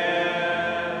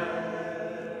again.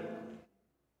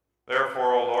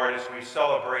 Therefore, O Lord, as we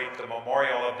celebrate the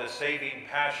memorial of the saving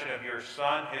passion of your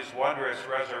Son, his wondrous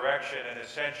resurrection and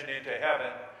ascension into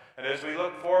heaven, and as we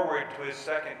look forward to his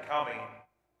second coming,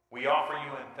 we offer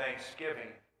you in thanksgiving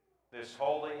this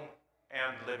holy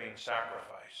and living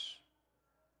sacrifice.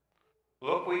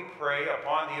 Look, we pray,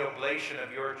 upon the oblation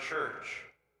of your church,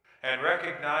 and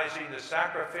recognizing the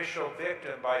sacrificial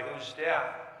victim by whose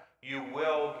death you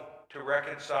willed to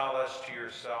reconcile us to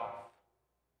yourself.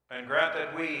 And grant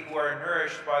that we, who are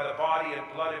nourished by the body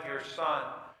and blood of your Son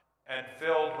and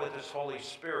filled with his Holy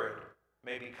Spirit,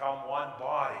 may become one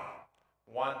body,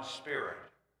 one spirit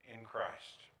in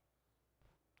Christ.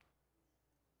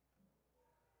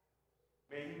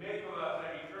 May he make of us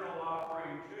an eternal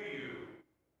offering to you,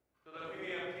 so that we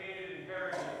may obtain an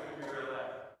inheritance with your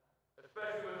elect,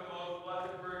 especially with the most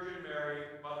blessed Virgin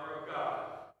Mary, Mother of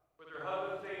God, with her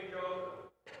husband Saint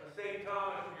Joseph, with Saint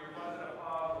Thomas and your blessed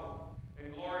apostles,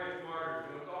 and glorious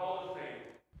martyrs, and with all the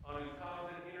saints, on whose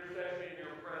constant intercession in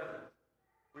your presence,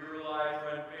 we rely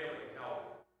for unfailing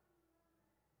help.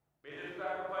 May this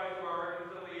sacrifice of our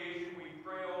reconciliation, we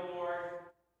pray, O Lord,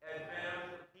 advance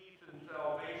the peace and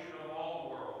salvation of all the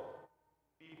world.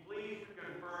 Be pleased to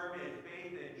confirm in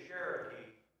faith and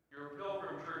charity your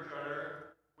pilgrim church on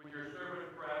earth, with your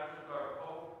servant Francis, our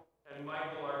Pope, and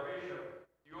Michael, our Bishop,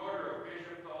 the order of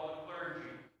bishops, all the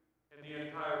clergy, and the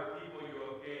entire people you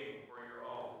have gained for your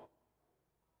own.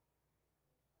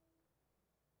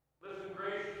 Listen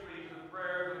graciously to the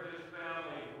prayers of this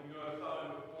family whom you have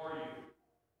summoned before you.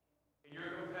 In your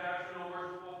compassion, O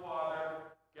merciful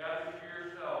Father, gather to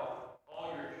yourself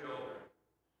all your children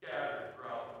scattered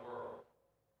throughout the world.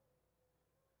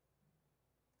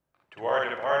 To our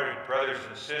departed brothers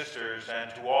and sisters,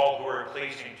 and to all who are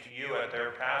pleasing to you at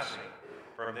their passing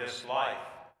from this life,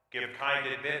 give kind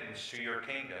admittance to your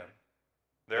kingdom.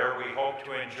 There we hope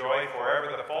to enjoy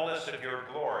forever the fullness of your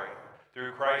glory,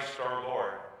 through Christ our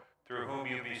Lord, through whom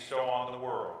you bestow on the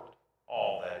world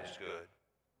all that is good.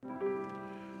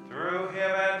 Through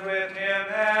him and with him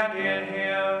and in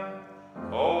him,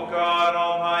 O God,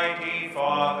 Almighty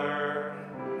Father,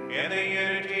 in the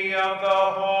unity of the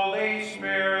Holy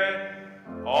Spirit,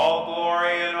 all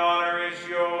glory and honor is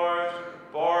yours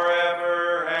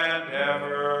forever and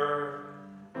ever.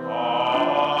 Amen.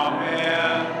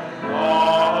 Amen. Amen.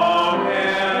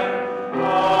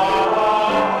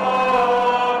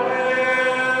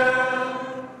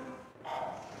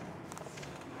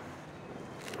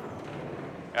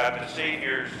 At the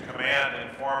Savior's command,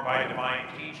 informed by divine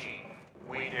teaching,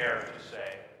 we dare to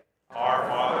say, Our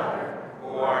Father, who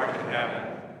art in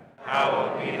heaven,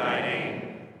 hallowed be thy name.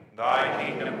 Thy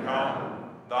kingdom come,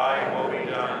 thy will be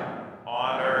done,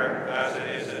 on earth as it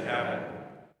is in heaven.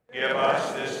 Give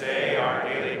us this day our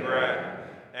daily bread,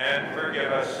 and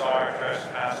forgive us our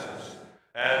trespasses,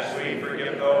 as we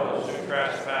forgive those who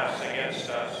trespass against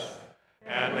us.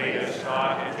 And lead us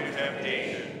not into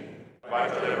temptation,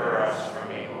 but deliver us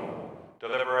from evil.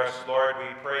 Deliver us, Lord,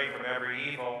 we pray, from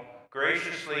every evil.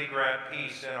 Graciously grant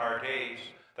peace in our days,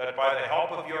 that by the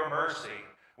help of your mercy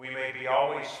we may be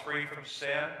always free from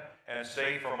sin and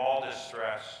safe from all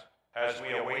distress, as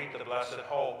we await the blessed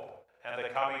hope and the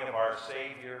coming of our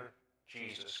Savior,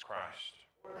 Jesus Christ.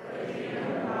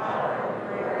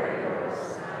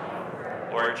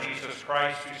 Lord Jesus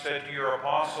Christ, who said to your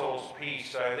apostles,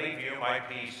 Peace I leave you, my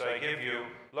peace I give you,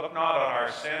 look not on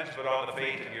our sins, but on the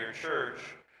faith of your church,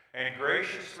 and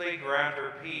graciously grant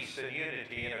her peace and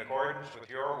unity in accordance with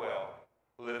your will,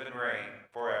 who live and reign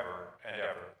forever and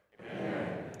ever. Amen.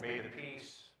 May the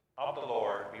peace of the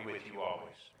Lord be with you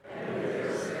always. And with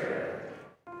your spirit.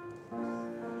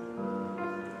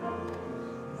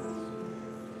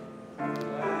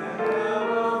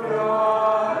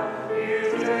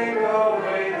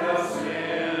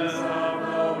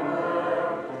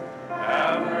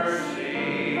 Have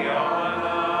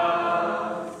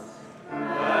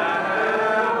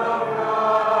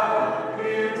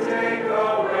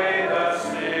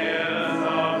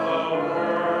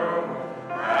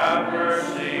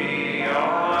mercy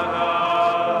on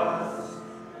us.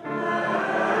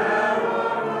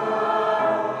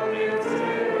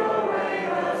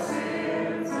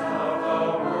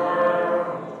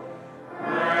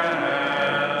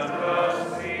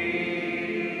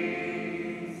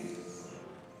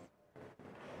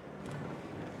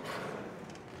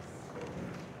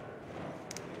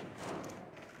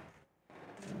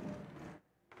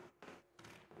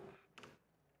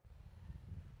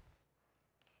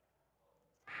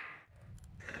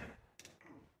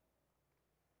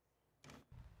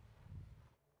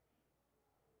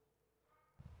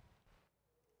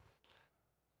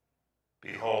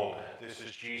 Behold, this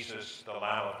is Jesus, the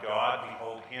Lamb of God.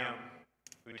 Behold him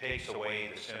who takes away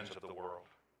the sins of the world.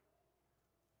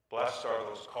 Blessed are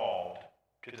those called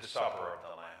to the supper of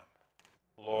the Lamb.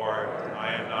 Lord,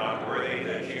 I am not worthy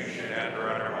that you should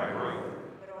enter under my roof,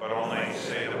 but only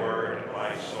say the word, and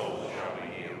my soul shall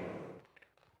be healed.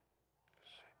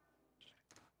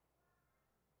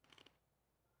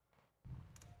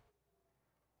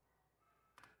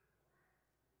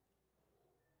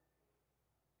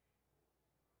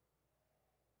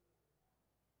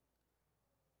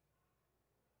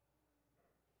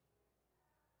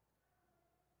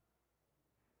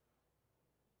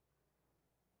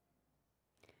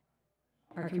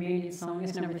 Our communion song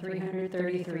is number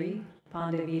 333,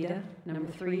 Ponte Vita,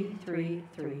 number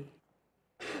 333.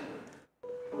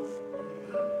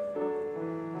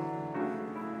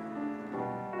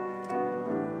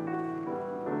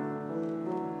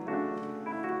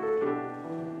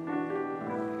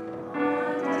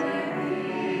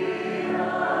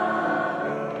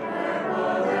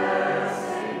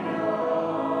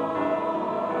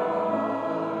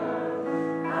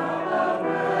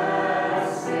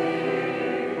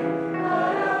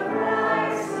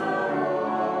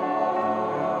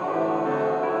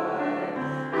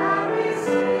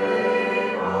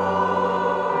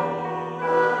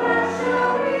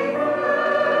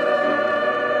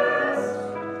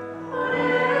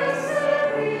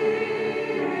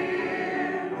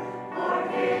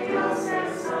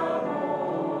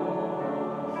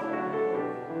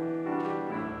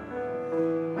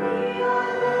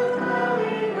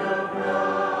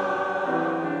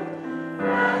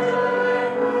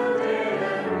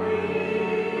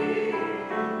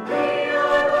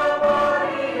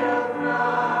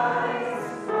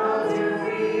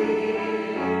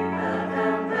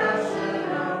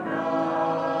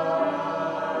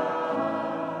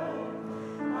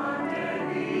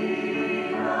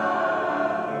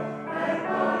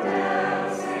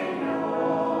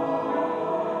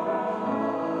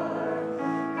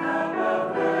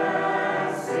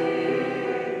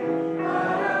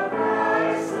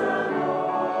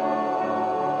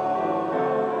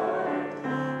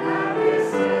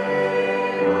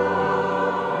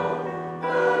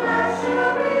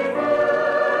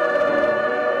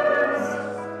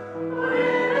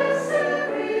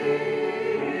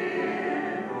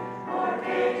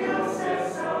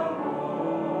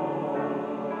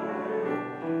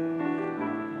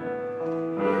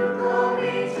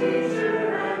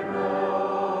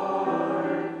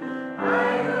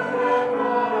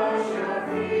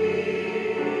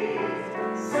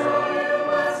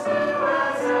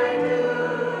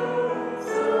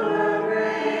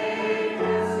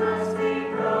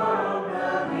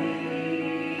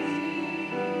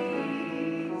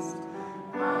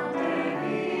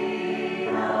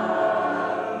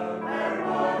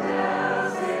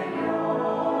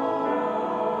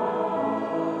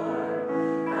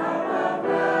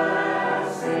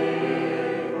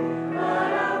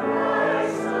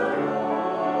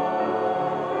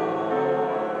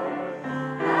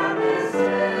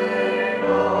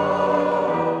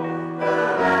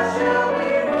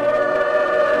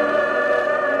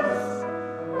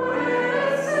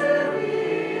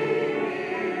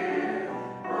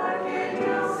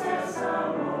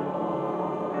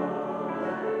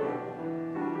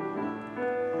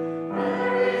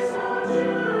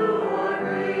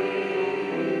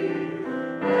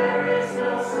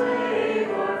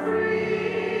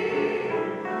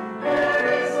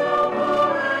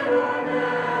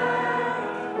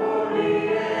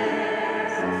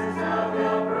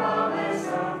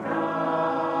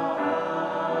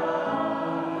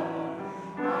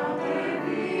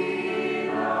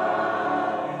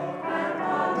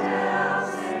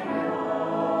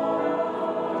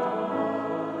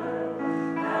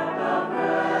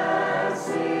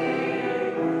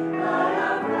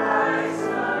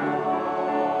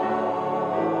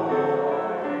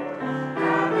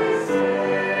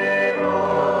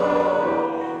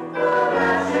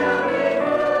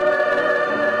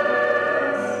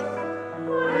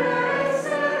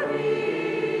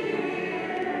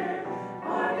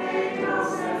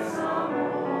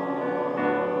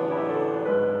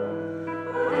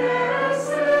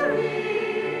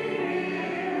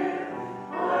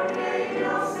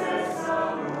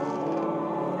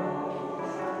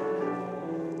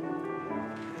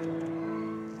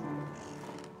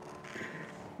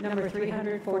 Number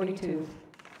 342.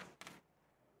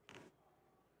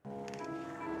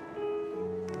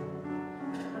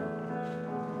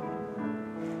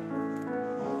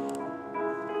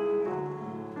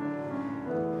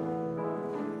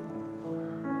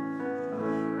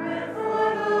 For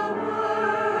the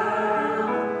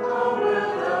world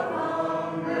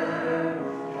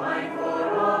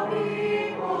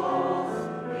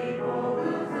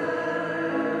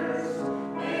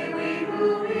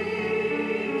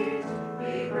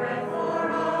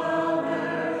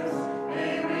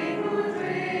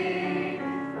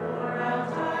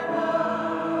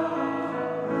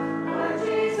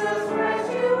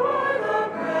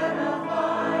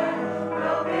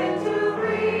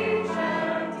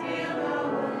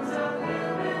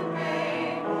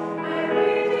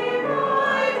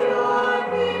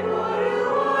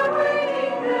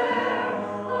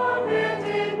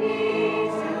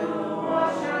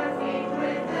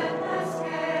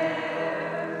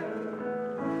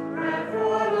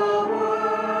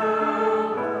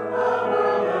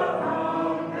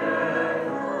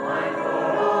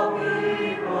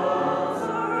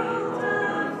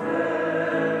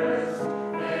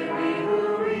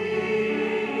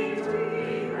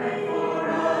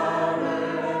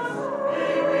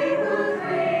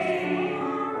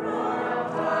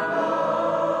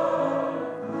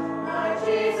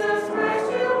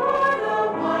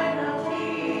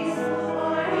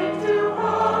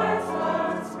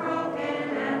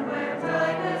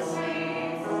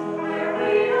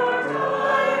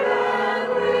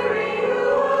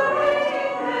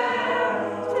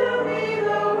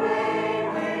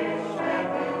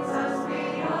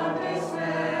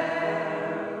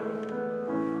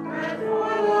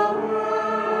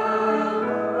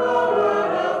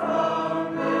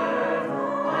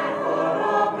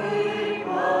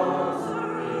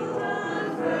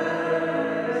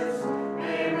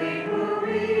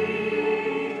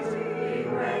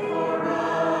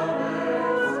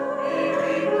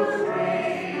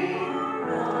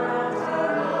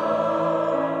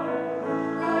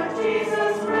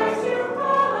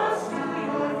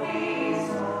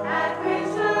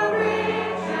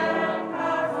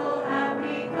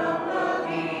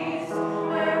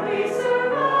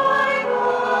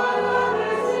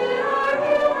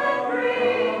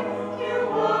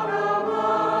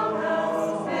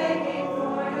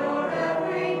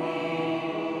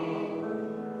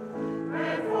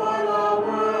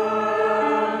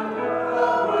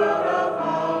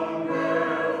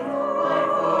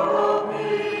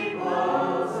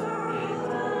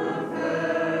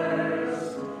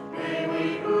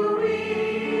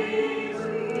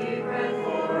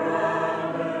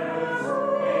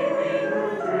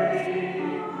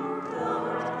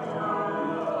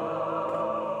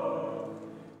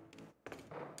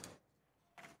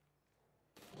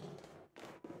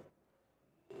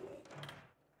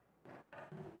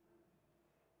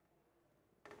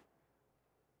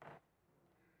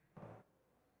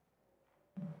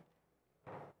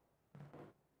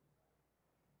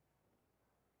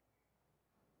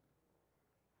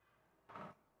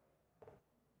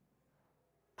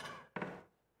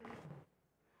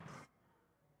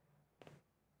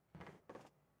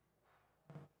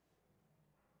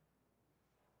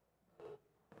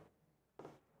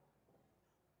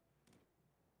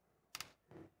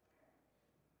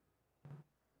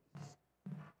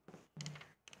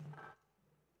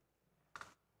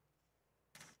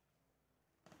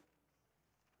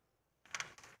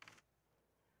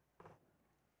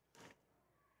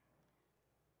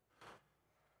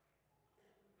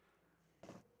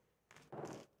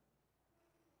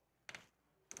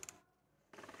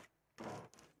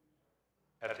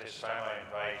At this time, I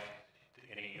invite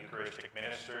any Eucharistic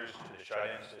ministers to the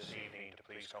shut-ins this evening to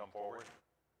please come forward.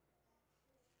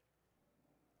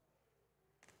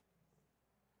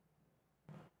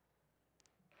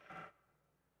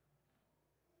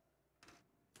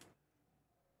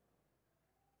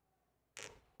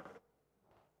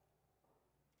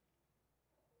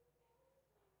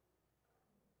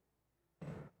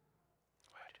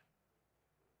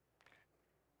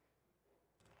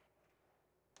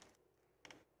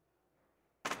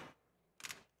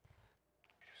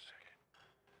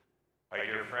 My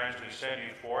dear friends, we send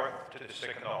you forth to the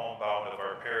sick and the homebound of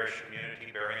our parish community,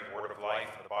 bearing the word of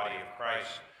life in the body of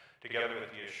Christ, together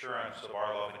with the assurance of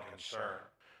our love and concern.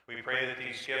 We pray that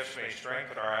these gifts may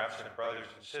strengthen our absent brothers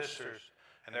and sisters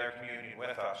and their communion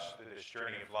with us through this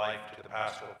journey of life to the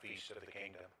Paschal Feast of the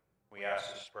Kingdom. We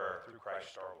ask this prayer through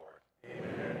Christ our Lord.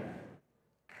 Amen.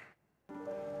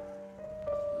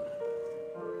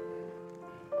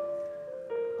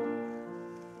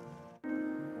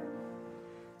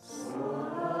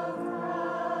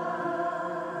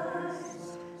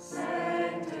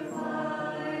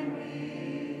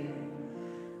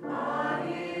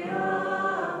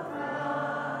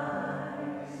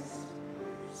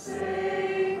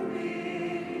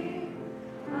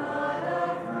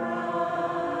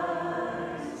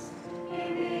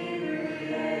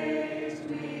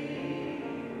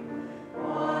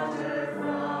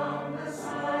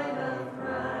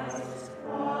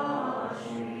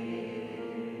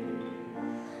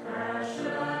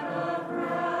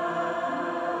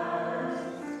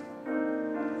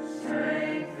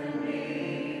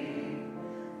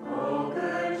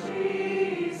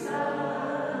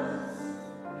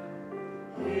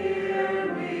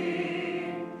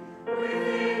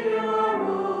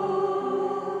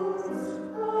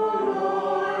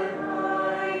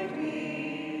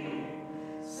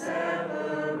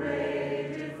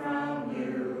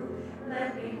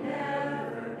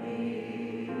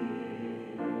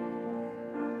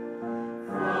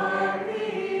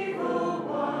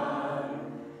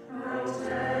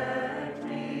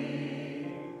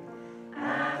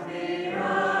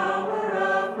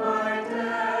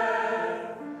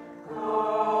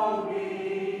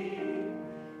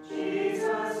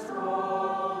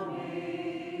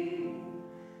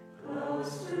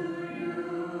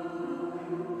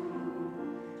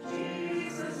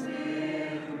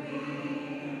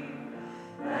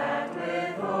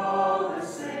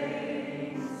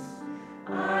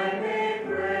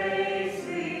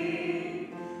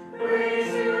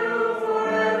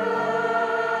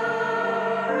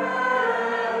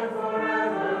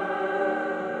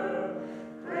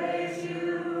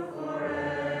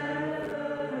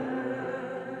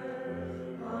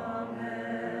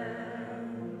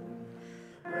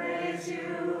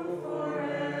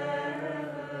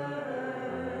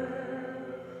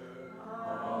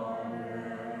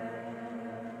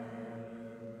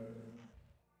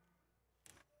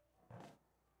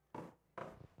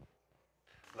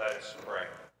 Let us pray.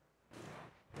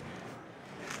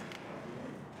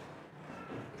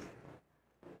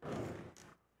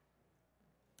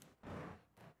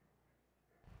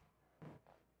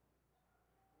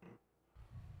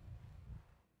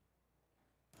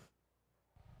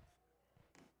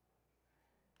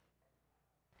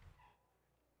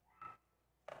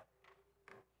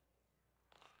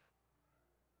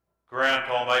 Grant,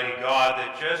 Almighty God,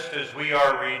 that just as we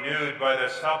are renewed by the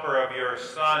supper of your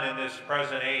Son in this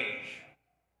present age,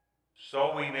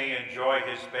 so we may enjoy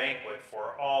his banquet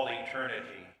for all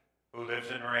eternity, who lives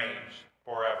and reigns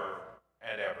forever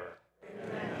and ever.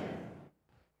 Amen.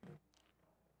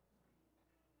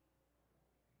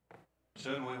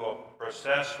 Soon we will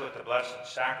process with the Blessed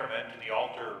Sacrament to the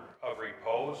altar of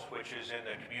repose, which is in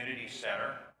the community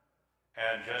center.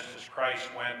 And just as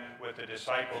Christ went with the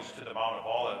disciples to the Mount of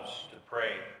Olives to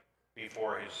pray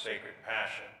before his sacred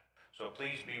passion, so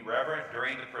please be reverent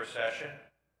during the procession,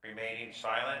 remaining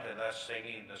silent and thus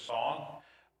singing the song,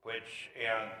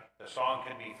 and the song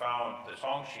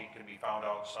sheet can be found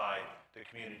outside the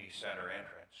community center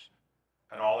entrance.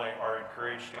 And all are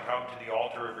encouraged to come to the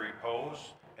altar of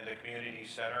repose in the community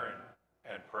center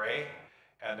and pray.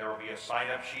 And there will be a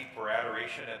sign-up sheet for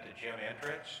adoration at the gym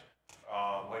entrance,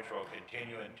 which will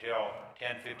continue until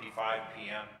 10:55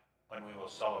 p.m. when we will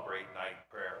celebrate night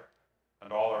prayer.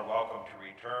 And all are welcome to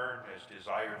return as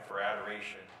desired for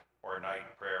adoration or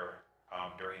night prayer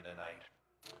during the night.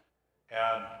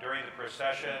 And during the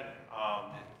procession,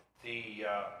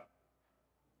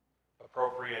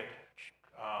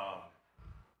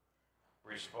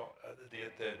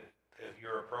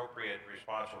 your appropriate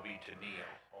response will be to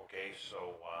kneel. Okay,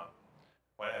 so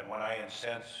when I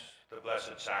incense the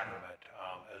Blessed Sacrament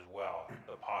as well.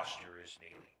 The posture is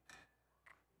kneeling.